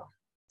daughter.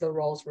 The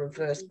roles were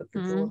reversed, but the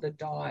Hmm. daughter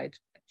died.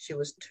 She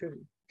was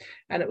 2.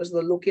 And it was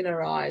the look in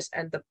her eyes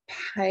and the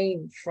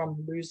pain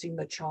from losing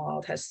the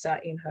child has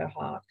sat in her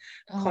heart,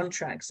 Oh.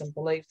 contracts and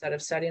beliefs that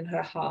have sat in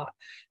her heart.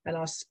 And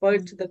I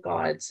spoke to the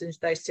guides and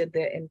they said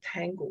they're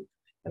entangled.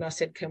 And I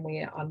said, can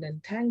we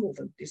unentangle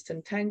them,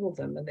 disentangle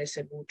them? And they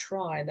said, we'll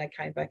try. And they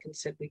came back and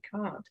said, we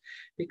can't,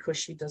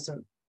 because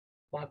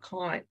my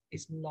client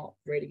is not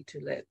ready to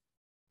let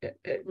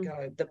it Mm.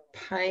 go. The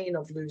pain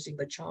of losing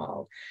the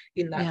child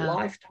in that Yeah.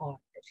 lifetime.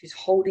 She's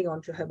holding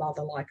on to her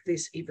mother like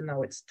this, even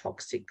though it's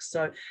toxic.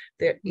 So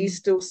there is Mm.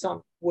 still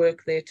some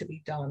work there to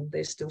be done.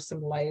 There's still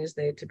some layers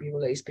there to be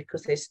released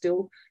because they're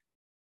still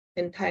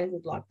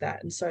entangled like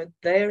that. And so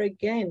there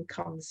again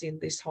comes in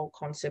this whole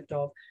concept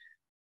of,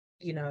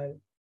 you know,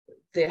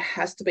 there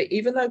has to be,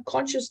 even though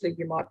consciously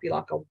you might be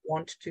like, I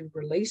want to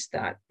release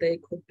that, there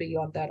could be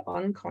on that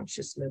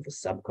unconscious level,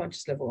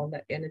 subconscious level, on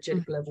that Mm.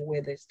 energetic level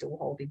where they're still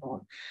holding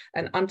on.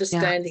 And Yeah.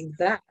 understanding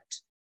that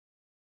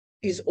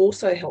is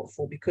also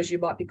helpful, because you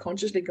might be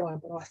consciously going,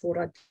 but I thought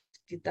I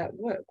did that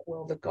work.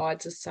 Well, the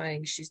guides are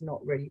saying she's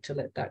not ready to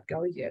let that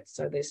go yet.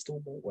 So there's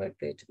still more work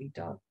there to be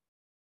done.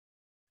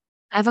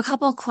 I have a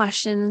couple of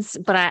questions,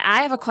 but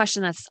I have a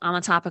question that's on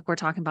the topic we're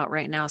talking about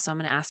right now. So I'm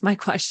going to ask my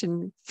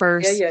question Yeah,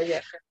 first. yeah,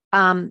 yeah.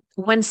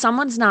 When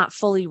someone's not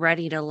fully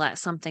ready to let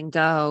something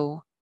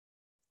go,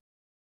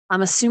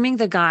 I'm assuming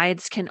the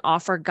guides can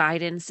offer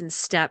guidance and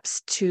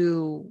steps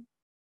to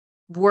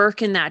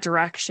work in that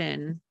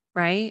direction,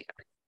 right?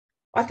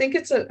 I think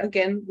it's,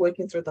 again,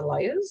 working through the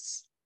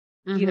layers,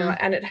 Mm-hmm.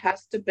 and it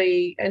has to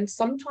be, and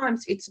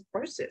sometimes it's a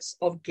process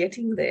of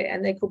getting there,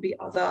 and there could be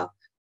other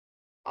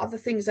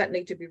things that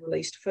need to be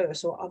released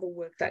first, or other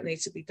work that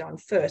needs to be done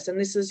first. And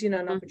this is,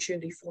 an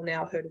opportunity for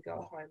now her to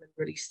go home and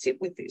really sit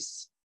with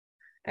this,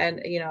 and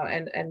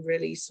and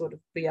really sort of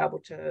be able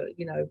to,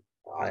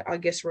 I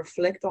guess,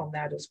 reflect on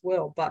that as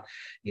well. But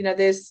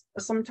there's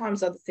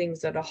sometimes other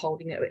things that are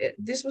holding it.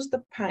 This was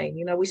the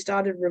pain. We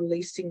started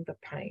releasing the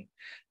pain.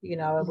 And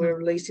Mm-hmm. we're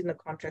releasing the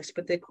contracts,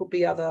 but there could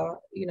be other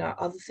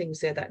things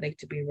there that need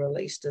to be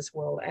released as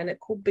well. And it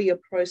could be a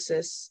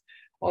process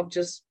of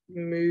just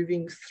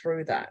moving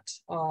through that.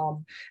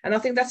 And I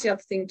think that's the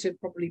other thing to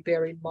probably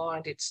bear in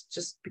mind. It's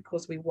just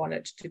because we want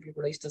it to be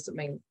released doesn't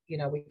mean,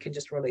 we can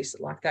just release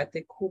it like that.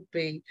 There could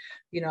be,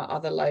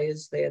 other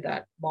layers there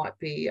that might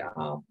be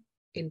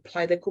in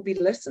play. There could be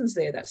lessons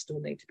there that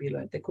still need to be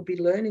learned. There could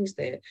be learnings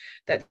there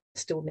that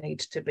still need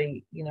to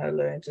be,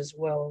 learned as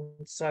well.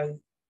 So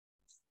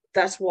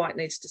that's why it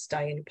needs to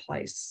stay in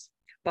place.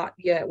 But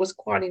yeah, it was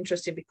quite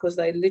interesting because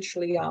they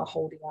literally are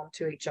holding on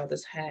to each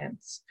other's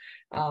hands.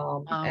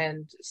 Oh.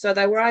 And so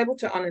they were able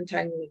to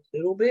unentangle a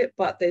little bit,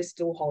 but they're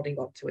still holding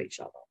on to each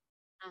other.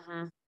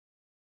 Mm-hmm.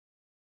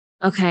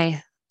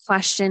 Okay.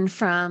 Question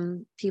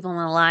from people in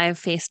the live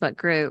Facebook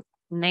group.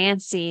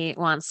 Nancy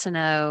wants to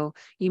know,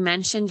 you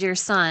mentioned your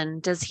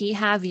son. Does he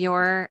have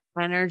your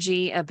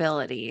energy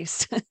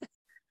abilities?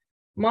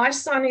 My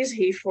son is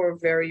here for a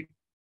very,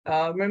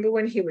 remember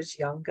when he was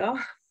younger?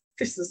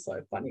 This is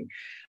so funny.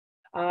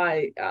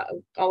 I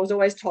was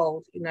always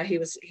told, he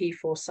was here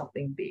for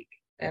something big,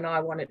 and I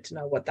wanted to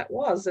know what that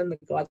was. And the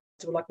guides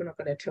were like, we're not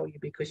going to tell you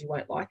because you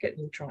won't like it and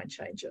you'll try and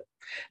change it.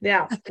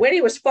 Now, when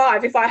he was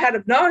 5, if I had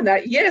have known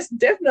that, yes,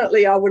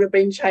 definitely I would have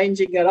been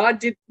changing it. I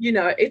did,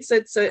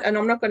 and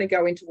I'm not going to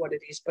go into what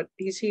it is, but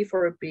he's here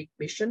for a big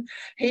mission.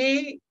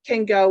 He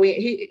can go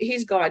in,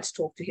 his guides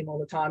talk to him all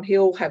the time.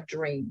 He'll have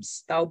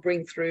dreams. They'll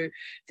bring through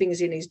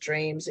things in his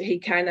dreams. He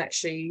can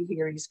actually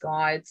hear his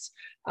guides,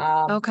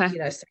 Okay.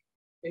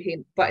 to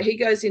him. But he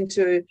goes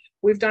into,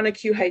 we've done a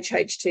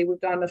QHHT, we've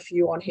done a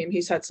few on him.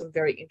 He's had some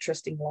very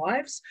interesting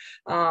lives,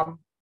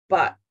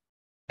 but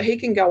he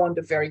can go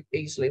under very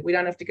easily. We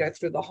don't have to go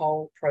through the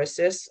whole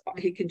process.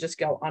 He can just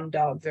go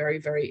under very,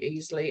 very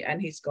easily,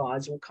 and his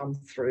guides will come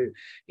through,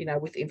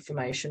 with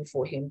information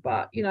for him.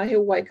 But,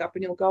 he'll wake up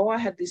and he'll go, I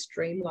had this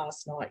dream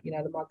last night,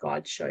 that my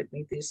guide showed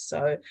me this.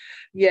 So,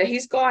 yeah,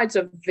 his guides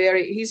are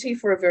he's here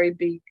for a very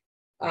big,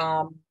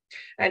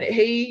 and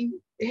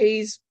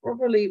he's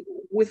probably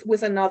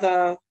with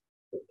another,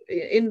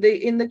 in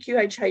the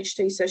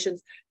QHHT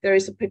sessions, there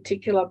is a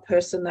particular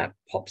person that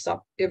pops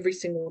up every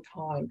single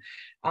time.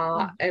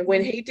 And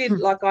when he did,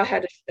 like I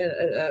had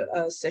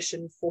a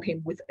session for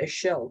him with a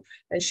shell,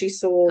 and she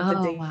saw the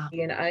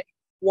DNA,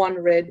 one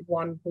red,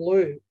 one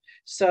blue.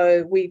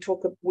 So we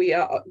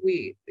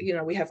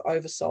have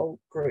oversoul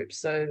groups.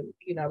 So,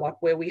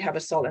 like where we have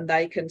a soul and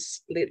they can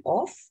split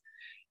off.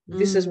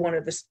 This is one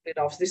of the split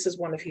offs. This is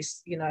one of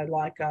his,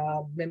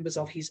 members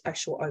of his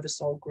actual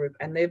oversoul group,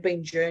 and they've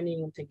been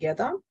journeying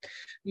together,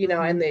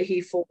 and they're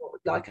here for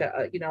like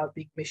a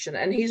big mission.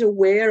 And he's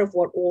aware of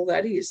what all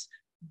that is,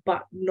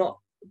 but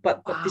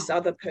this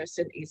other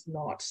person is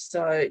not.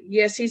 So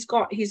yes, he's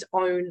got his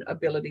own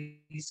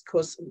abilities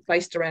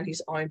based around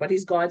his own, but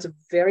his guides are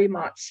very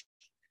much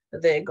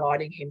there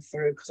guiding him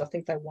through, because I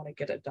think they want to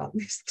get it done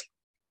this time.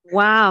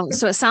 Wow.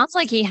 So it sounds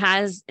like he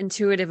has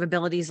intuitive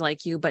abilities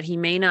like you, but he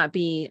may not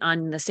be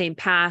on the same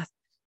path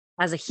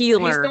as a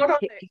healer.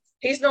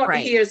 He's not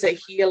right. here as a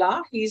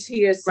healer. He's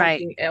here as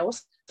something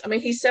else. I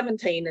mean, he's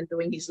 17 and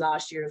doing his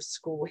last year of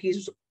school.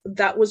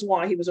 That was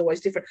why he was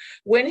always different.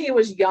 When he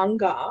was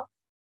younger,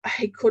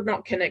 he could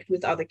not connect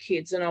with other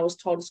kids. And I was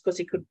told it's because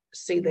he could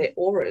see their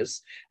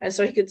auras. And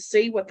so he could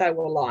see what they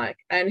were like.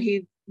 And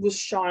he was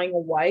shying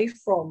away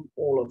from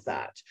all of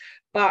that.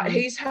 But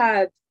he's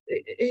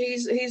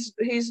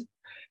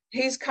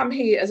come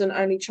here as an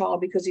only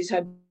child because he's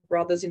had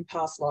brothers in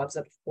past lives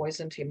that have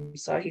poisoned him.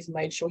 So he's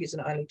made sure he's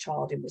an only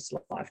child in this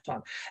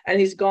lifetime. And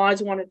his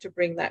guides wanted to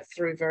bring that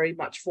through very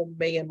much for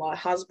me and my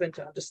husband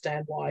to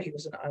understand why he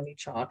was an only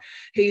child.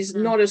 He's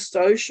not as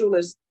social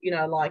as,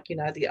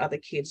 the other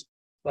kids,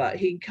 but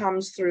he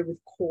comes through with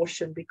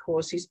caution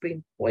because he's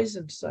been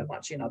poisoned so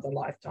much in other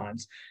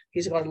lifetimes.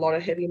 He's got a lot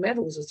of heavy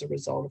metals as a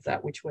result of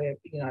that, which we're,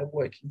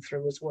 working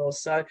through as well.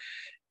 So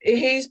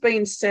he's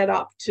been set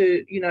up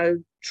to,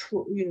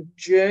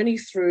 journey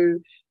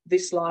through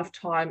this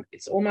lifetime.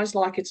 It's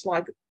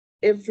like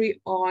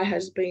every I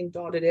has been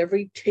dotted,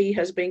 every T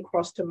has been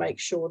crossed to make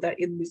sure that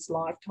in this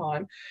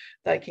lifetime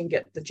they can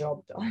get the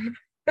job done.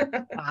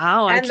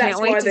 Wow, I can't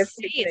wait to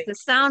see it.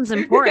 This sounds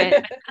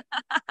important.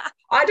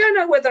 I don't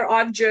know whether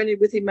I've journeyed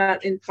with him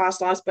in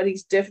past lives, but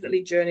he's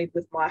definitely journeyed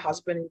with my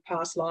husband in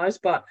past lives.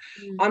 But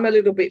I'm a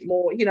little bit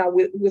more,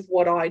 with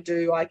what I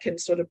do, I can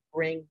sort of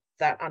bring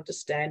that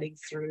understanding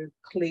through,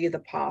 clear the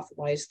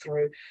pathways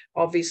through,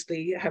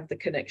 obviously have the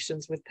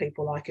connections with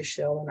people like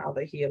Michelle and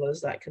other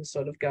healers that can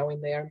sort of go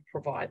in there and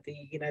provide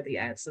the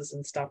answers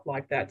and stuff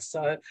like that.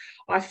 So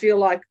I feel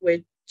like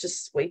we're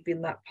just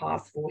sweeping that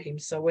path for him.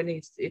 So when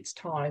it's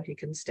time, he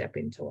can step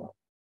into it.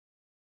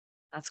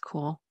 That's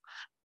cool.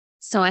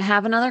 So I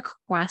have another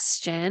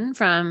question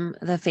from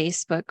the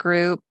Facebook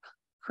group.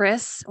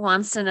 Chris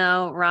wants to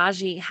know,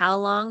 Raji, how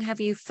long have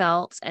you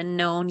felt and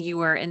known you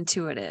were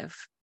intuitive?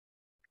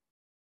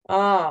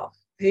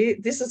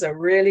 This is a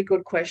really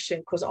good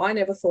question, because I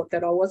never thought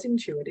that I was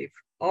intuitive.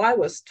 I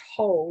was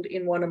told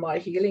in one of my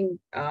healing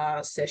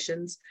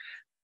sessions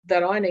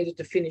that I needed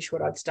to finish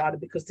what I'd started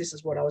because this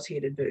is what I was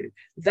here to do.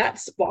 That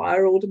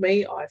spiraled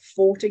me. I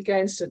fought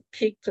against it,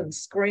 kicked and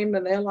screamed,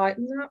 and they're like,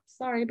 no,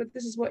 sorry, but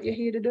this is what you're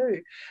here to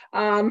do.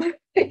 I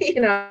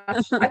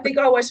think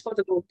I always felt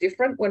a little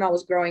different when I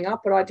was growing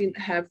up, but I didn't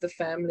have the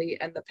family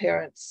and the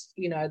parents,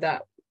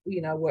 that,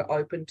 were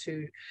open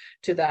to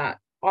that.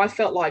 I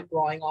felt like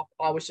growing up,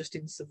 I was just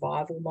in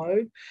survival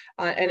mode,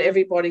 and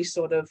everybody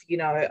sort of,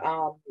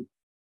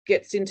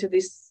 gets into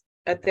this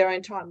at their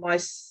own time. My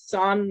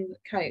son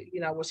came,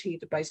 was here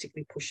to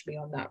basically push me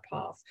on that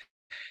path.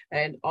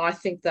 And I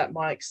think that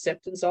my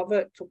acceptance of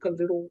it took a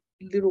little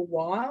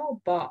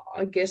while, but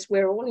I guess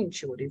we're all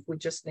intuitive. We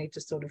just need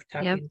to sort of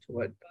tap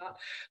into it. But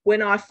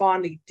when I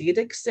finally did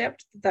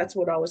accept that's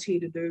what I was here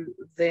to do,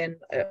 then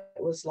it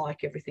was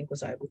like everything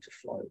was able to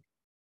flow.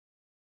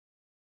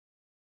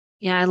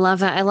 Yeah, I love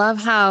that. I love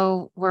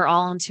how we're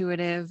all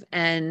intuitive,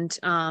 and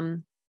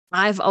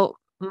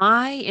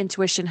my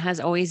intuition has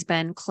always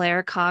been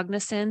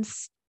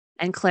claircognizance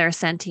and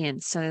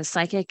clairsentience. So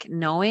psychic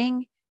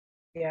knowing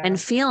and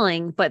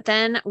feeling. But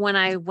then when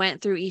I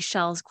went through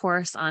Echel's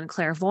course on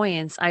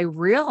clairvoyance, I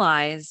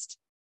realized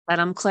that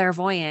I'm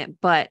clairvoyant,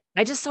 but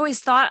I just always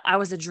thought I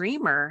was a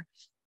dreamer.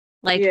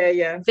 like Yeah,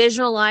 yeah.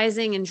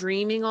 visualizing and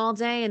dreaming all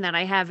day, and that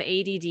I have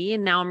ADD.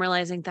 And now I'm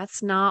realizing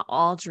that's not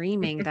all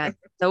dreaming, that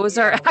those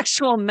are Yeah.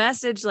 actual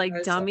message, like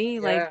dummy,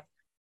 like, Yeah.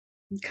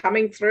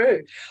 Coming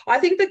through. I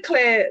think the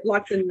Claire,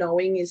 like the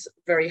knowing is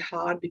very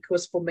hard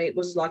because for me it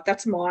was like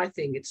that's my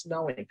thing. It's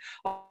knowing.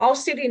 I'll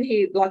sit in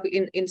here like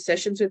in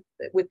sessions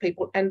with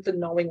people and the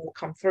knowing will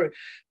come through.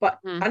 But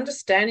mm,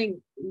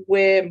 understanding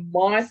where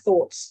my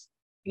thoughts,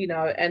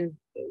 and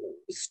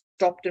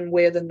stopped and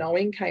where the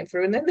knowing came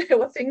through. And then there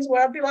were things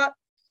where I'd be like,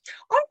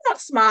 I'm not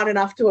smart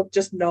enough to have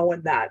just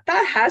known that.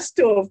 That has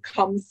to have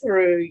come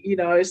through,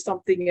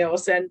 something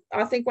else. And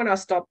I think when I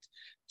stopped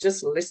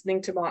just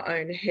listening to my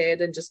own head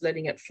and just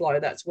letting it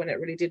flow, that's when it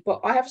really did. But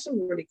I have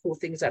some really cool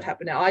things that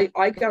happen now.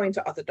 I go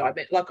into other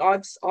dimensions. Like I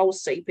will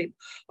see people.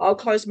 I'll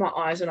close my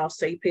eyes and I'll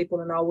see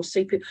people, and I will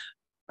see people.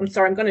 I'm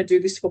sorry, I'm going to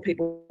do this for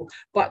people,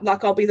 but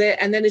like I'll be there,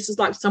 and then it's just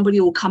like somebody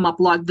will come up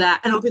like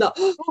that, and I'll be like,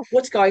 oh,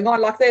 what's going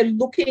on? Like they're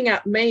looking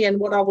at me, and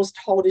what I was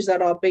told is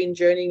that I've been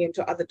journeying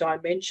into other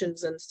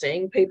dimensions and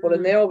seeing people, and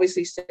mm, they're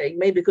obviously seeing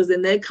me because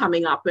then they're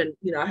coming up and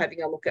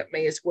having a look at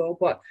me as well.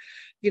 But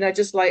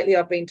just lately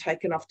I've been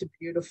taken off to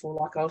beautiful,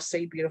 like I'll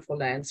see beautiful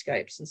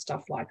landscapes and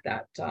stuff like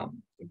that.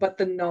 But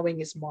the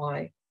knowing is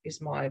my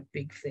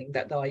big thing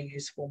that I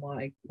use for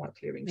my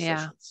clearing yeah.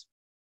 sessions.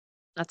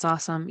 That's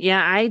awesome.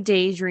 Yeah, I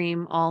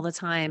daydream all the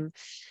time.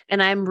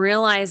 And I'm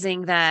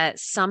realizing that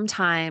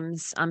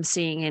sometimes I'm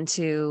seeing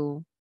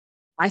into,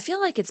 I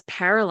feel like it's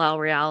parallel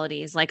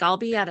realities. Like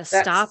That's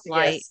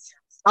yes.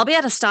 I'll be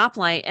at a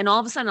stoplight, and all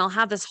of a sudden I'll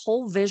have this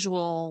whole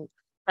visual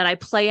that I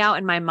play out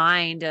in my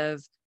mind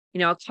of,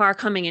 a car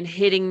coming and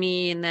hitting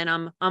me. And then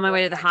I'm on my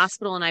way to the Right.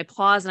 hospital, and I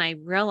pause and I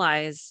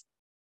realize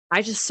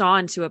I just saw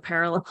into a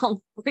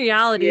parallel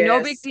reality. No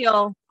big Yes.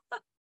 deal.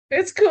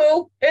 It's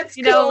cool. It's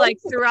cool. Like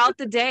throughout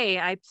the day,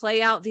 I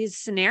play out these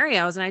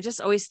scenarios, and I just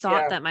always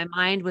thought Yeah. that my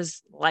mind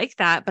was like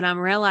that. But I'm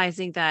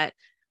realizing that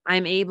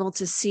I'm able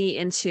to see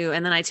into,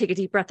 and then I take a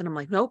deep breath and I'm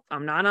like, nope,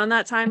 I'm not on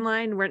that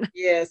timeline. We're not.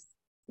 Yes.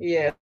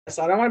 Yes.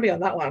 I don't want to be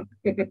on that one.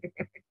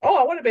 Oh,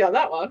 I want to be on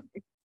that one.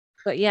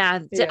 But yeah,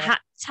 Yeah.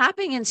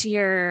 tapping into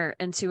your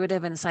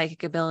intuitive and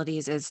psychic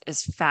abilities is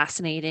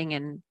fascinating,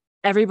 and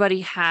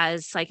everybody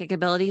has psychic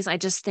abilities. I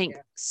just think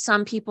Yeah.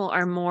 some people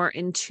are more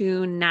in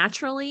tune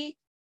naturally.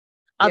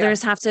 Yeah.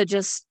 Others have to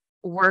just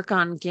work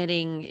on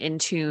getting in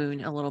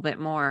tune a little bit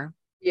more.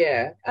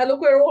 Yeah. And look,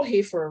 we're all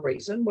here for a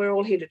reason. We're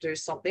all here to do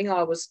something.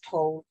 I was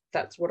told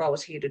that's what I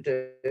was here to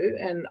do.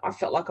 And I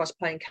felt like I was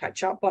playing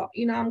catch up. But,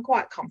 I'm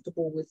quite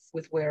comfortable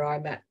with where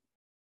I'm at,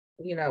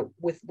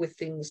 with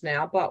things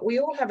now. But we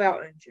all have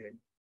our own journey.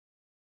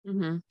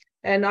 Mm-hmm.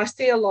 And I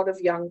see a lot of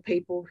young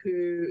people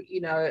who,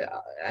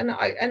 and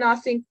I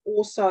think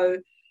also,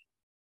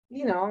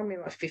 I'm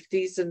in my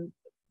 50s, and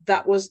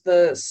that was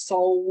the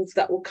souls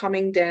that were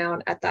coming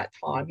down at that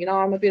time.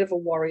 I'm a bit of a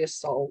warrior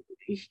soul.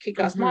 Kick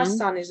ass. My Mm-hmm.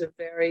 son is a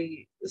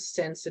very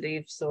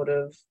sensitive sort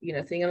of,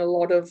 thing. And a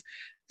lot of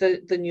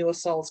the newer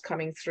souls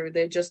coming through,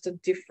 they're just a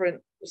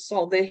different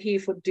soul. They're here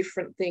for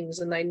different things,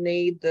 and they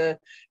need the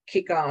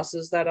kick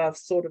asses that have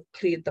sort of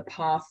cleared the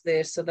path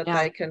there so that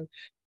Yeah. they can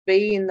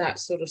be in that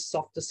sort of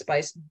softer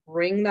space,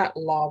 bring that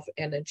love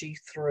energy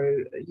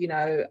through. I'm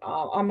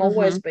Mm-hmm.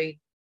 always been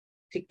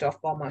ticked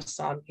off by my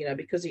son,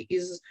 because he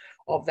is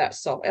of that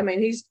soft. I mean,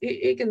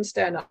 he can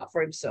stand up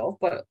for himself,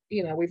 but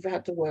we've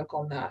had to work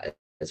on that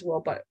as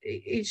well. But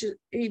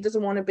he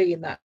doesn't want to be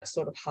in that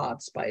sort of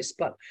hard space.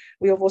 But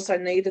we have also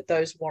needed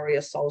those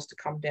warrior souls to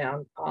come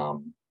down,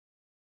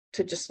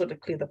 to just sort of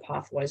clear the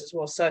pathways as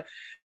well. So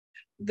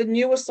the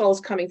newer souls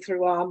coming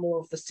through are more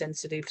of the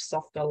sensitive,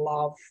 softer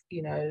love,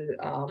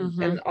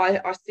 Mm-hmm. and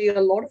I see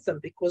a lot of them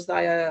because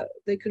they're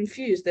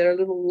confused, they're a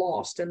little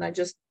lost, and they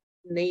just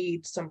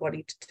need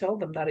somebody to tell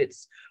them that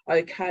it's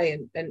okay,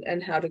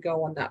 and how to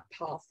go on that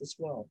path as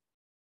well,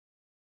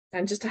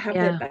 and just to have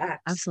their Yeah,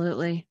 backs.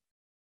 absolutely.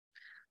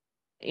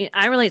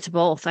 I relate to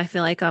both. I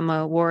feel like I'm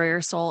a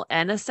warrior soul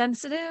and a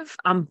sensitive.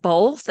 I'm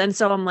both. And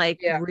so I'm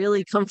like Yeah,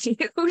 really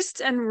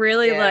confused and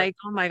really yeah, like,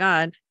 oh my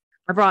God,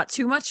 I brought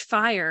too much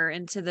fire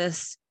into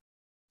this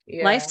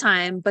yeah.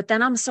 lifetime. But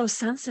then I'm so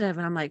sensitive,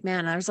 and I'm like,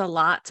 man, there's a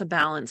lot to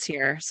balance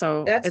here.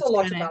 So That's a it's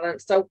lot kind to of,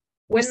 balance. So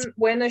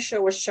when a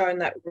show was shown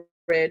that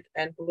red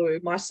and blue,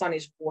 my son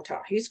is water.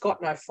 He's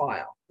got no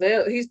fire.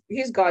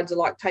 His guides are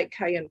like take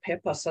cayenne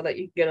pepper so that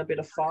you get a bit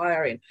of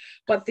fire in.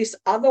 But this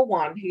other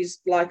one, he's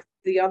like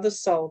the other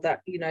soul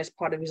that is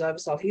part of his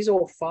oversoul. He's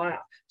all fire.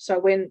 So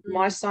when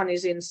my son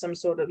is in some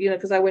sort of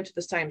because they went to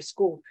the same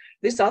school,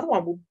 this other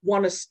one will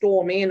want to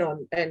storm in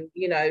and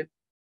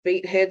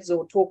beat heads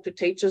or talk to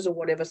teachers or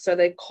whatever. So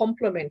they're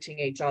complementing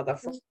each other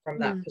from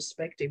that Mhm.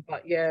 perspective.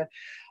 But yeah,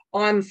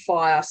 I'm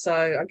fire,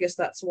 so I guess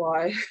that's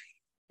why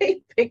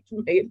he picked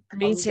me to Me come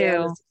down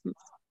too. as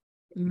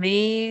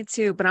Me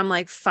too. But I'm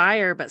like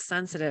fire, but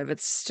sensitive.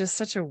 It's just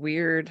such a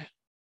weird,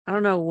 I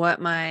don't know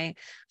what my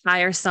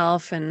higher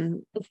self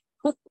and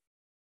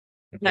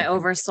my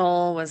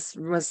oversoul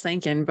was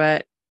thinking,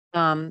 but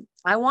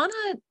I want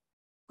to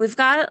we've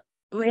got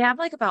we have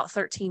like about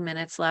 13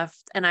 minutes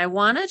left, and I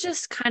want to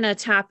just kind of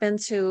tap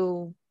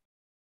into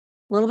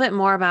little bit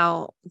more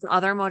about the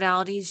other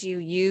modalities you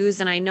use.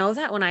 And I know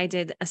that when I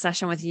did a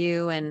session with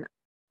you and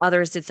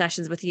others did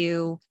sessions with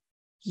you,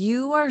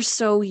 you are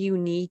so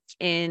unique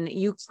in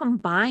you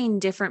combine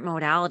different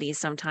modalities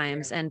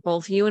sometimes. Yeah. And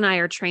both you and I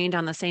are trained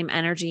on the same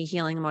energy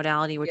healing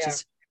modality, which Yeah.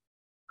 is,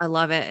 I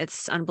love it.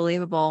 It's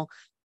unbelievable.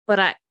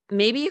 But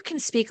maybe you can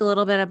speak a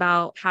little bit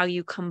about how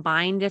you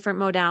combine different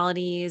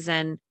modalities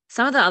and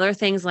some of the other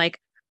things like,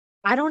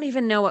 I don't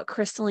even know what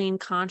crystalline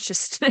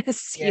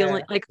consciousness healing,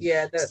 Yeah. like,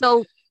 Yeah.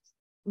 so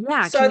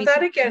yeah, can So we that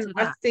tap again, into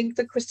I that? think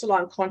the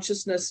crystalline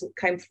consciousness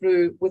came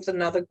through with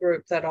another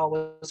group that I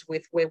was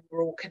with, where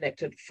we're all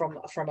connected from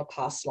a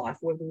past life,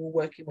 where we were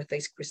working with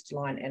these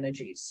crystalline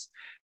energies.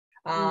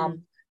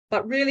 Mm,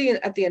 But really,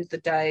 at the end of the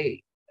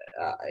day,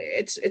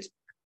 it's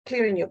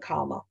clearing your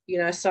karma.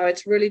 So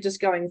it's really just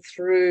going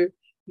through.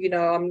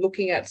 I'm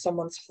looking at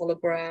someone's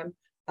hologram.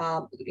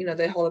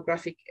 Their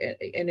holographic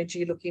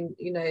energy, looking,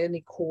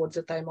 any cords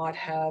that they might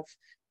have,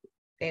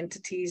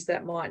 entities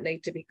that might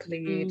need to be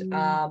cleared,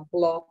 mm,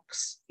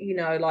 blocks,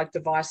 like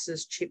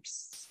devices,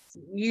 chips,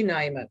 you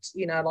name it.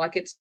 Like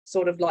it's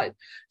sort of like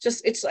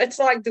just it's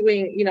like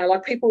doing,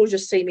 like people will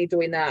just see me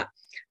doing that.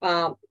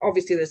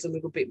 Obviously there's a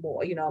little bit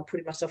more, I'm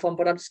putting myself on,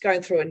 but I'm just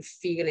going through and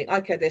feeling,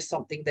 okay, there's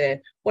something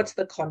there. What's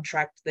the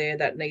contract there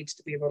that needs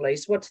to be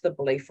released? What's the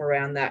belief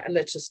around that? And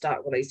let's just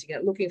start releasing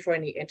it, looking for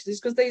any entities,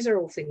 because these are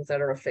all things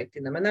that are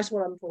affecting them. And that's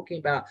what I'm talking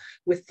about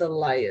with the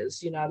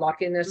layers,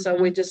 like in there. So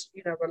mm-hmm, we're just,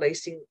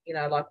 releasing,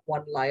 like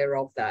one layer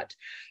of that.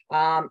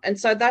 And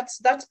so that's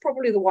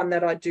probably the one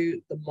that I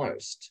do the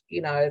most,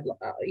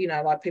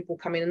 like people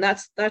come in, and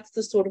that's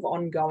the sort of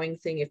ongoing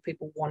thing. If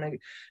people want to,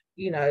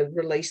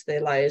 release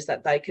their layers,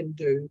 that they can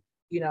do,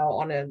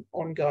 on an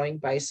ongoing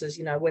basis.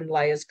 When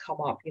layers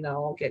come up,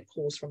 I'll get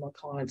calls from my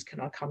clients, can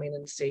I come in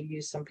and see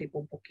you? Some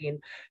people book in,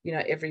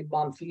 every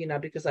month,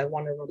 because they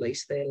want to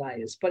release their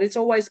layers. But it's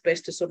always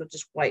best to sort of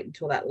just wait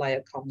until that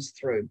layer comes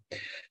through.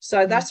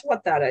 So mm, that's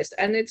what that is.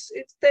 And it's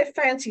they're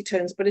fancy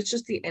terms, but it's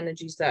just the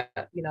energies that,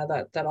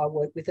 that I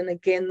work with. And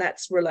again,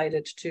 that's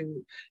related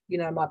to,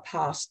 my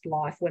past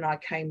life when I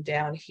came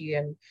down here.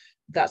 And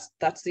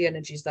that's the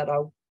energies that I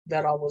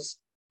was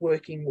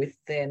working with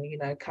then,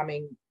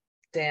 coming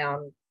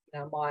down.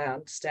 My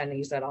understanding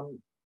is that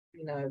I'm,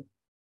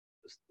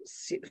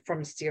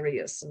 from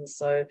Sirius, and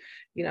so,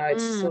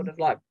 it's sort mm, of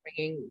like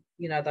bringing,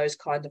 those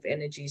kind of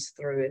energies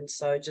through, and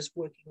so just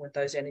working with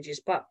those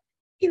energies. But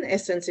in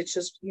essence, it's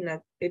just,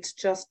 it's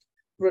just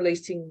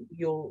releasing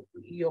your,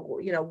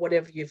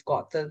 whatever you've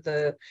got,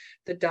 the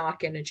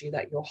dark energy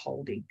that you're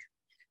holding.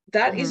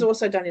 That is mm-hmm,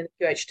 also done in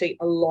the QHT,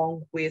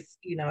 along with,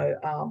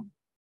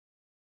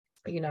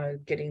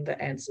 getting the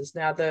answers.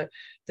 Now, the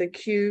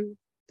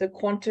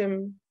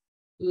quantum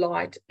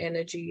light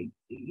energy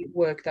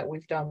work that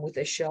we've done with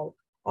Eshel,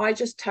 I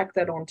just tack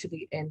that on to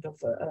the end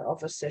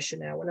of a session.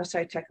 Now, when I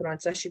say tack it on,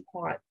 it's actually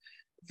quite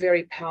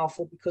very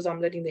powerful, because I'm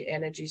letting the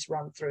energies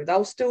run through.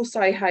 They'll still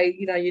say, hey,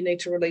 you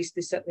need to release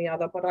this, that, and the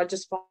other, but I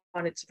just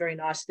find it's a very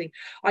nice thing.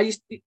 I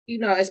used to,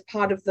 as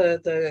part of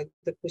the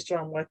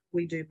crystalline work,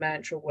 we do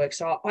mantra work.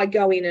 So I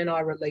go in and I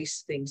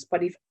release things.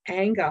 But if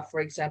anger, for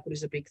example,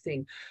 is a big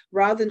thing,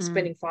 rather than mm,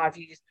 spending 5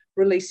 years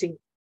releasing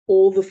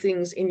all the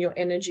things in your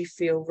energy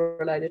field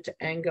related to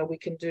anger, we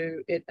can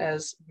do it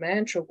as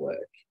mantra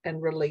work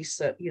and release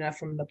it,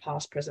 from the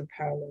past, present,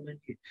 parallel,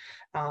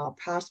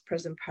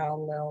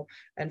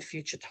 and and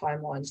future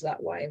timelines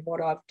that way. And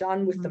what I've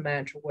done with the mm,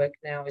 mantra work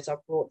now is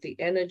I've brought the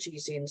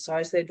energies in. So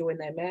as they're doing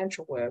their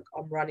mantra work,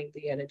 I'm running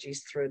the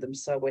energies through them.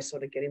 So we're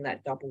sort of getting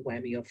that double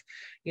whammy of,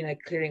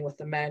 clearing with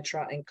the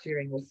mantra and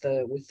clearing with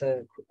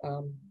the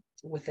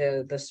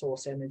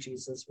source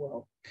energies as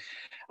well.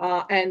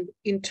 And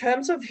in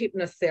terms of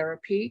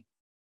hypnotherapy,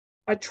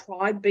 I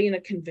tried being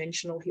a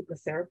conventional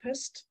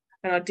hypnotherapist,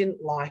 and I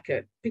didn't like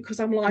it, because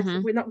I'm like,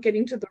 mm-hmm, we're not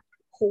getting to the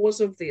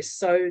cause of this.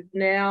 So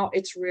now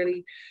it's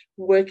really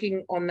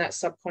working on that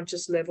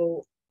subconscious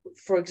level.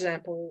 For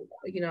example,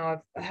 I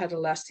had a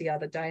lass the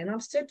other day, and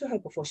I've said to her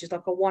before, she's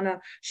like,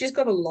 she's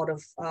got a lot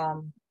of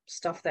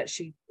stuff that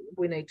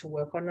we need to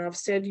work on. And I've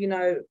said,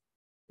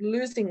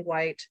 losing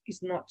weight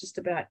is not just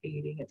about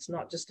eating. It's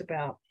not just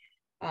about,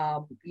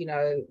 um, you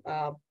know,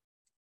 um,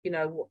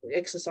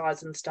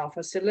 exercise and stuff.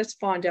 I said, let's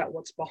find out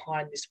what's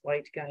behind this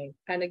weight gain.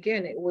 And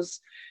again, it was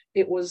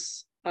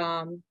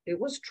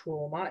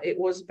trauma. It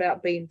was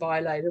about being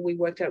violated. We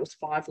worked out it was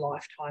 5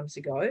 lifetimes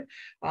ago.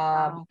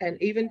 wow, And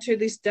even to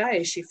this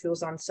day, she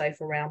feels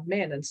unsafe around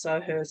men. And so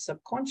her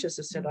subconscious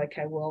has said, mm,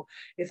 okay, well,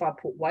 if I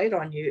put weight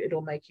on you,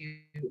 it'll make you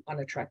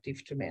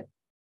unattractive to men.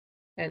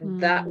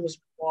 And that mm, was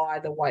why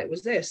the weight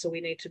was there. So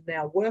we need to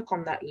now work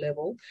on that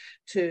level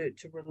to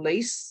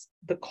release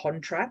the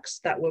contracts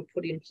that were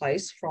put in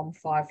place from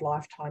 5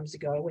 lifetimes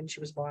ago when she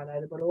was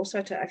violated, but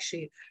also to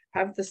actually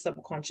have the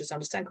subconscious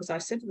understand. Because I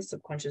said to the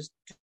subconscious,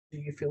 do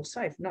you feel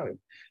safe? No,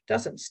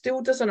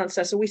 still doesn't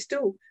understand. So we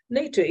still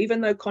need to, even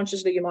though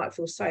consciously you might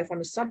feel safe, on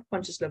a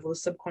subconscious level, the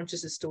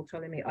subconscious is still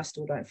telling me I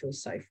still don't feel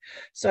safe.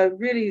 So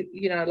really,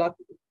 like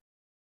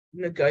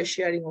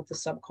negotiating with the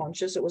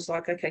subconscious, it was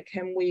like, okay,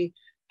 can we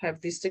have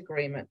this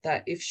agreement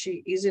that if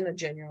she is in a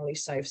genuinely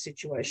safe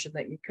situation,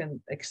 that you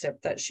can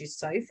accept that she's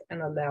safe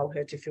and allow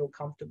her to feel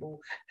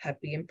comfortable,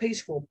 happy, and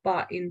peaceful.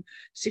 But in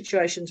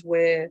situations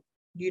where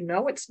you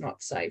know it's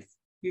not safe,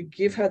 you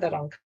give her that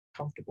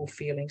uncomfortable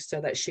feeling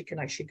so that she can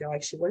actually go,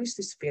 actually, what is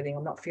this feeling?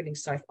 I'm not feeling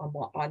safe.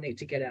 I need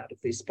to get out of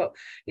this. But,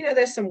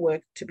 there's some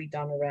work to be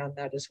done around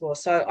that as well.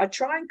 So I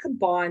try and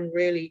combine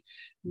really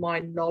my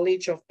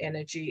knowledge of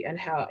energy and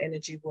how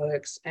energy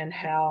works and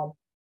how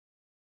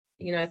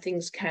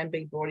things can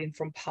be brought in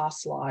from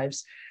past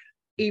lives,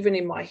 even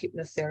in my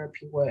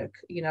hypnotherapy work,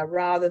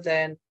 rather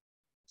than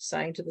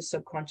saying to the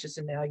subconscious,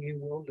 and now you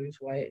will lose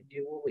weight, and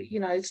you will,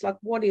 it's like,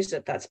 what is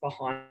it that's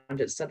behind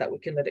it, so that we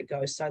can let it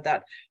go, so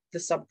that the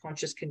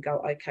subconscious can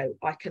go, okay,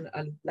 I can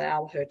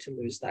allow her to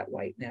lose that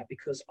weight now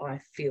because I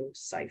feel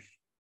safe.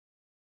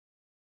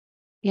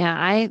 Yeah,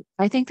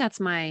 I think that's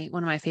one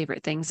of my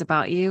favorite things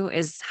about you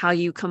is how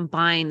you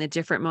combine the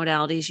different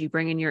modalities. You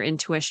bring in your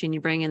intuition,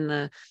 you bring in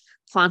the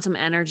quantum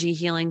energy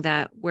healing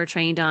that we're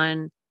trained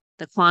on,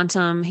 the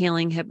quantum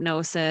healing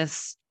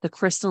hypnosis, the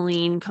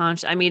crystalline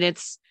conscious. I mean,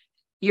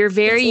 you're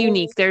very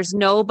unique. There's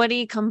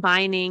nobody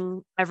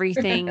combining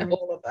everything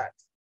all of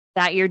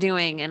that you're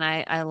doing. And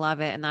I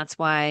love it. And that's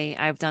why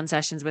I've done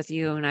sessions with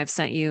you and I've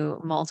sent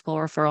you multiple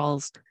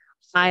referrals.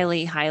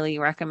 Highly, highly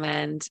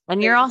recommend.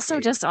 And you're also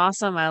just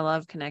awesome. I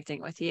love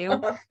connecting with you.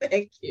 Oh,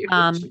 thank you.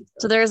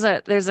 So there's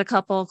a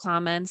couple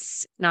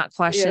comments, not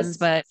questions,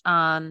 but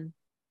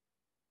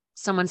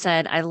someone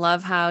said, I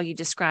love how you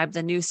describe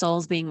the new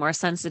souls being more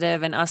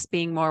sensitive and us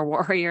being more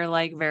warrior,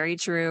 like very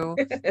true.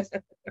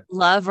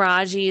 Love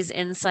Raji's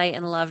insight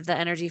and love the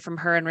energy from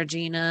her and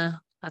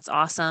Regina. That's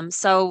awesome.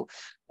 So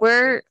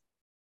we're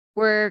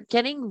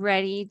getting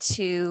ready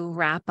to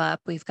wrap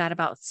up. We've got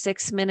about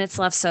 6 minutes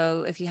left.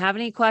 So if you have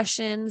any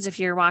questions, if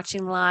you're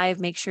watching live,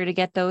 make sure to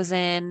get those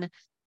in.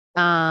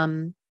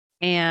 And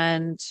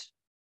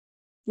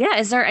yeah,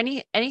 is there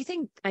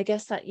anything, I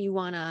guess, that you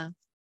want to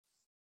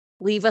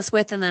leave us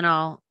with? And then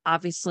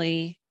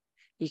obviously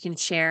you can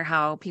share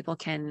how people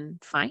can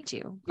find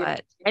you,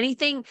 but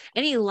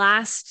any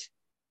last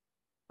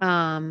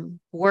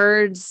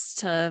words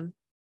to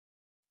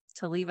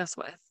leave us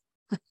with?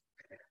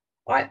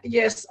 What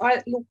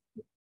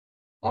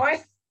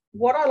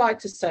I like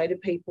to say to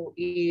people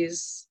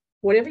is,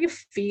 whatever you're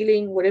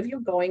feeling, whatever you're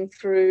going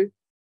through,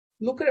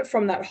 look at it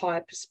from that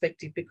higher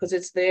perspective, because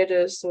it's there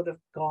to sort of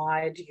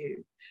guide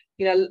you.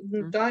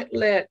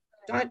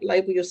 Don't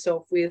label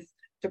yourself with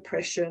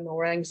depression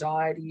or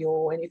anxiety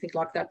or anything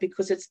like that,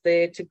 because it's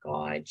there to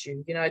guide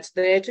you. It's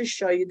there to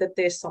show you that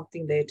there's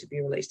something there to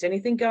be released.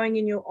 Anything going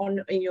in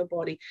your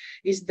body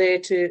is there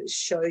to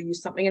show you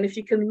something. And if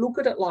you can look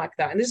at it like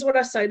that, and this is what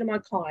I say to my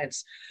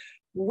clients,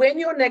 when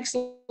your next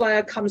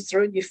layer comes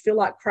through and you feel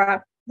like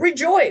crap,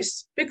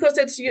 rejoice, because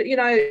it's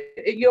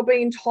you're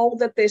being told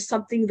that there's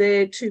something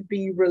there to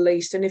be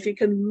released. And if you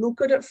can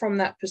look at it from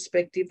that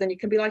perspective, then you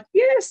can be like,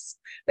 yes,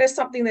 there's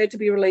something there to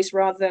be released,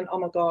 rather than, oh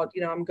my God,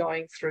 I'm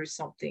going through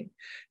something.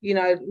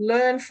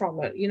 Learn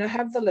from it,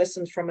 have the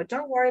lessons from it.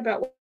 Don't worry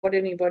about what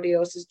anybody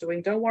else is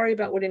doing. Don't worry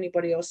about what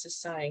anybody else is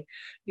saying.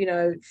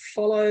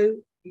 Follow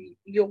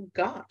your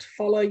gut,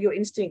 follow your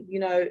instinct.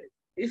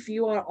 If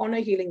you are on a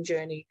healing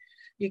journey,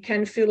 you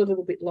can feel a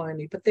little bit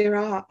lonely, but there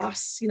are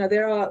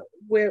there are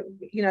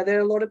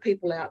a lot of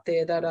people out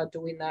there that are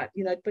doing that,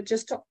 but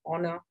just to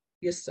honor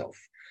yourself,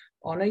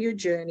 honor your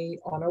journey,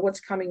 honor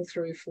what's coming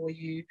through for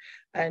you,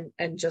 and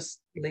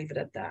just leave it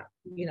at that.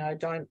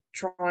 Don't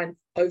try and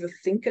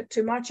overthink it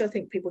too much. I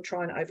think people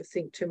try and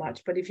overthink too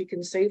much, but if you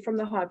can see it from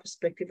the high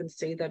perspective and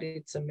see that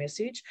it's a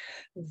message,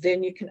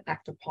 then you can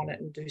act upon it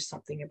and do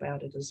something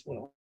about it as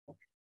well.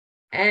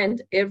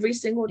 And every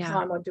single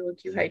time I do a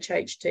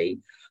QHHT,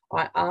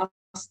 I ask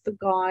the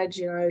guides,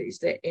 is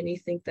there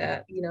anything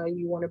that,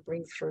 you want to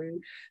bring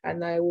through?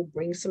 And they will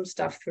bring some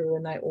stuff through,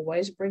 and they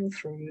always bring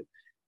through,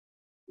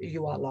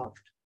 you are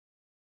loved.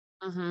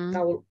 They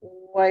will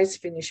always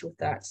finish with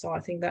that. So I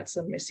think that's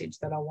a message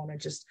that I want to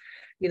just,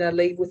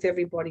 leave with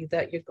everybody,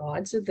 that your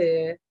guides are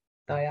there,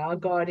 they are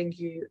guiding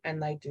you,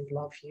 and they do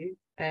love you,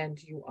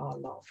 and you are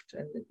loved.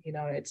 And,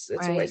 it's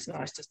always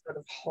nice to sort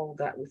of hold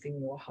that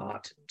within your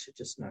heart and to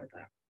just know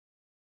that.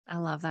 I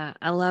love that.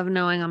 I love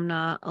knowing I'm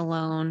not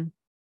alone.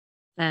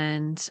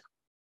 And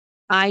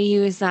I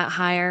use that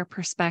higher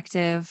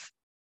perspective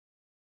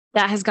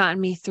that has gotten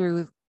me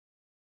through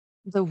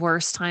the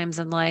worst times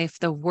in life,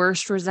 the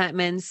worst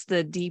resentments,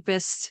 the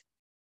deepest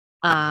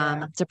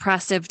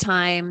depressive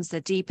times,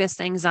 the deepest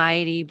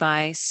anxiety,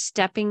 by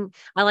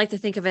I like to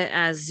think of it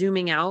as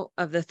zooming out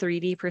of the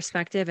 3D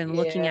perspective and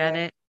looking at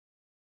it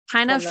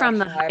kind of from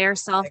the higher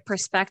self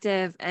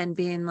perspective, and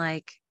being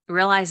like,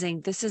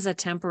 realizing this is a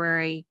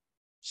temporary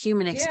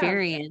human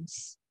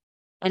experience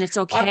and it's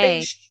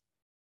okay.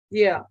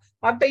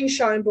 I've been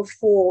shown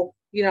before,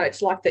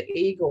 it's like the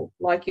eagle,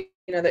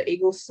 the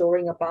eagle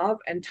soaring above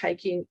and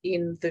taking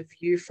in the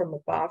view from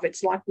above.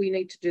 It's like we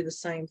need to do the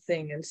same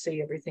thing and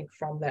see everything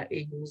from that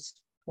eagle's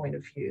point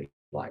of view,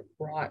 like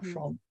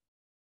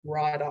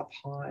right up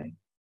high.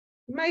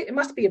 it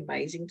must be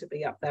amazing to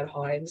be up that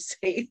high and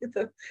see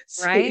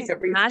Right?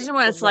 everything Imagine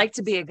what from it's that like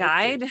to be a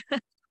guide.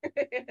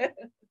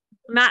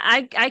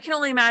 I can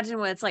only imagine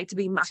what it's like to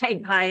be my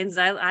guides.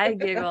 I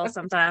giggle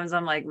sometimes.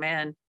 I'm like,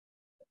 man,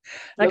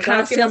 that Look,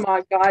 kind of I've given feels,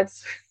 my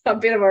guides a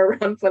bit of a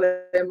run for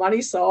their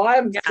money, so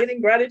I'm yeah,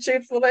 getting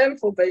gratitude for them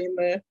for being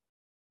there.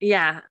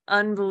 yeah,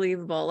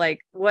 unbelievable.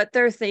 Like what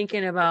they're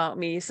thinking about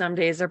me. Some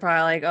days they're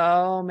probably like,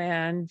 oh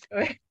man,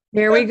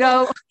 here we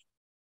go.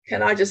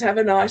 Can I just have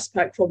an ice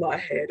pack for my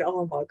head?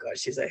 Oh my gosh,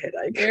 she's a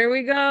headache. Here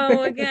we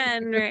go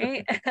again,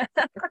 right?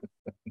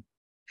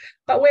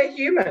 But we're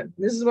human.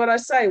 This is what I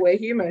say. We're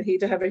human, here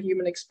to have a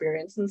human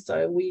experience. And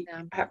so we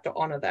Yeah. have to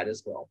honor that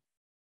as well.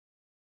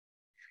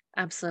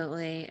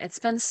 Absolutely. It's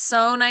been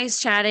so nice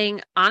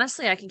chatting.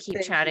 Honestly, I can keep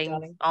Thank you, chatting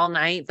darling. all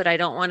night, but I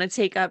don't want to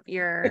take up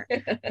your No,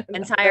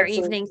 entire that's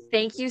all evening.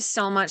 Thank you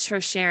so much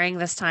for sharing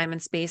this time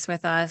and space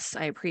with us.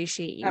 I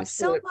appreciate you so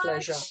absolute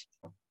pleasure. much.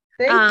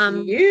 Thank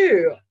Um,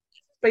 you.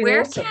 It's been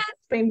where awesome. can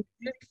It's been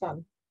really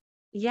fun.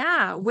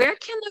 where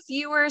can the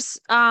viewers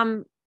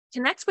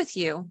connect with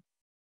you?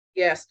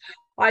 Yes,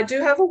 I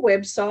do have a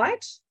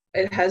website.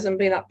 It hasn't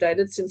been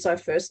updated since I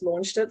first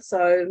launched it,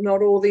 so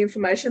not all the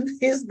information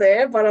is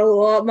there, but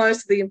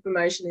most of the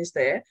information is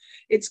there.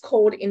 It's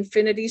called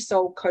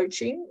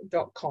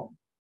infinitysoulcoaching.com.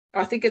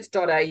 I think it's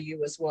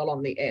 .au as well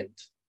on the end.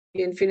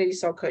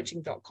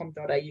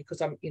 infinitysoulcoaching.com.au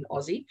because I'm in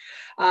Aussie.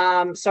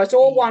 So it's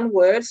all one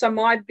word. So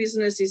my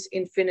business is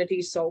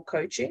Infinity Soul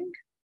Coaching.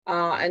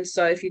 And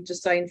so if you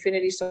just say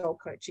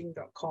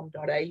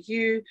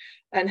infinitysoulcoaching.com.au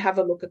and have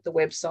a look at the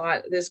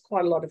website, there's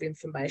quite a lot of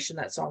information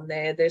that's on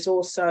there. There's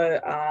also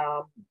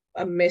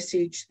a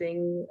message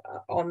thing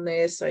on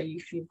there. So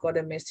if you've got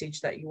a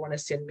message that you want to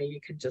send me, you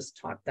can just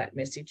type that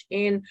message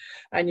in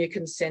and you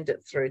can send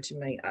it through to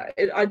me.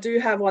 I do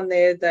have on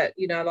there that,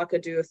 like I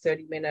do a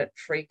 30-minute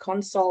free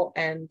consult,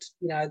 and,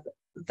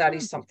 that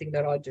is something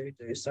that I do.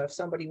 So if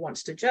somebody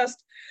wants to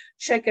just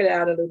check it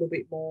out a little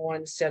bit more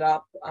and set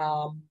up,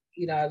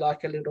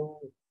 like a little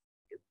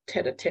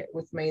tete-a-tete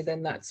with me,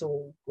 then that's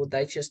all good.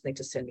 They just need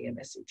to send me a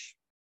message.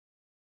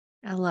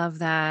 I love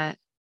that.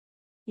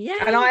 Yeah,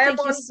 And I am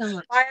thank you so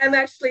much. I am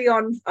actually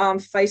on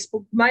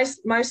Facebook,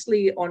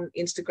 mostly on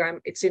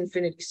Instagram. It's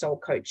Infinity Soul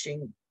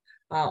Coaching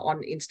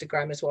on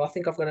Instagram as well. I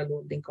think I've got a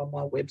little link on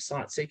my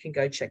website, so you can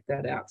go check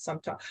that out.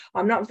 Sometimes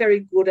I'm not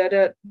very good at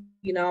it,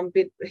 I'm a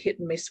bit hit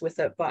and miss with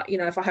it, but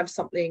if I have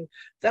something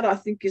that I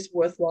think is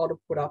worthwhile to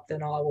put up,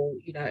 then I will,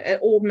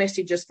 or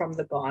messages from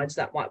the guides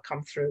that might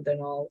come through, then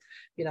I'll,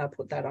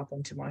 put that up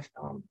onto my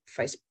on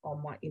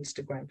my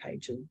Instagram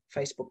page and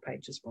Facebook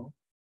page as well.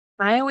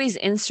 I always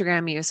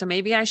Instagram you, so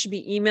maybe I should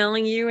be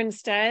emailing you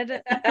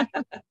instead.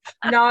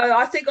 No,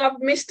 I think I've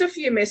missed a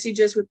few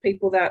messages with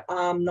people that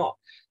not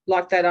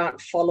like that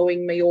aren't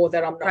following me or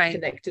that I'm not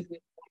connected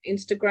with on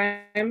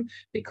Instagram,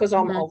 because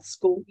I'm old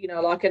school,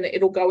 and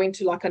it'll go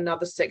into like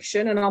another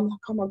section and I'm like,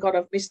 oh my God,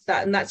 I've missed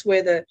that. And that's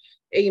where the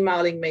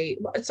emailing me.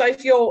 So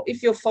if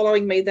you're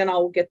following me, then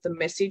I'll get the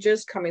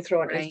messages coming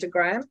through on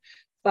Instagram.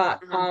 But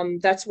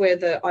that's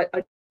where I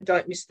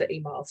don't miss the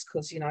emails,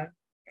 because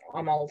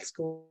I'm old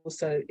school,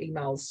 so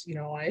emails,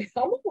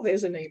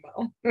 there's an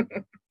email.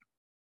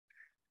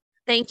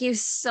 Thank you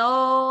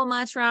so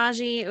much,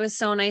 Raji. It was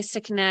so nice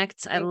to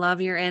connect. I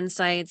love your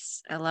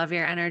insights. I love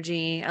your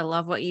energy. I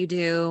love what you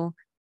do.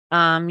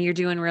 You're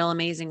doing real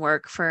amazing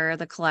work for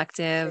the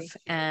collective,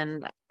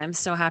 and I'm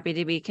so happy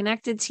to be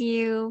connected to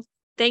you.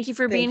 Thank you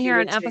for being here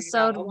on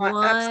episode 1.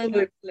 My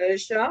absolute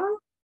pleasure.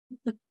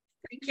 Thank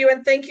you,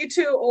 and thank you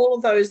to all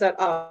of those that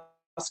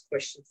asked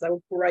questions. They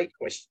were great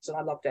questions, and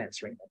I loved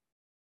answering them.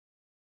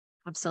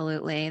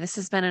 Absolutely. This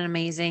has been an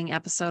amazing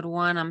episode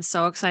 1. I'm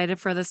so excited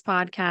for this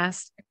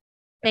podcast.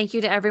 Thank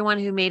you to everyone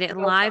who made it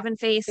live on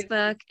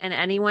Facebook and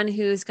anyone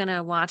who's going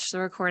to watch the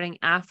recording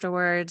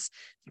afterwards.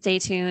 Stay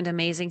tuned.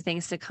 Amazing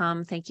things to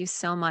come. Thank you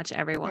so much,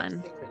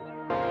 everyone.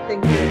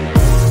 Thank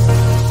you.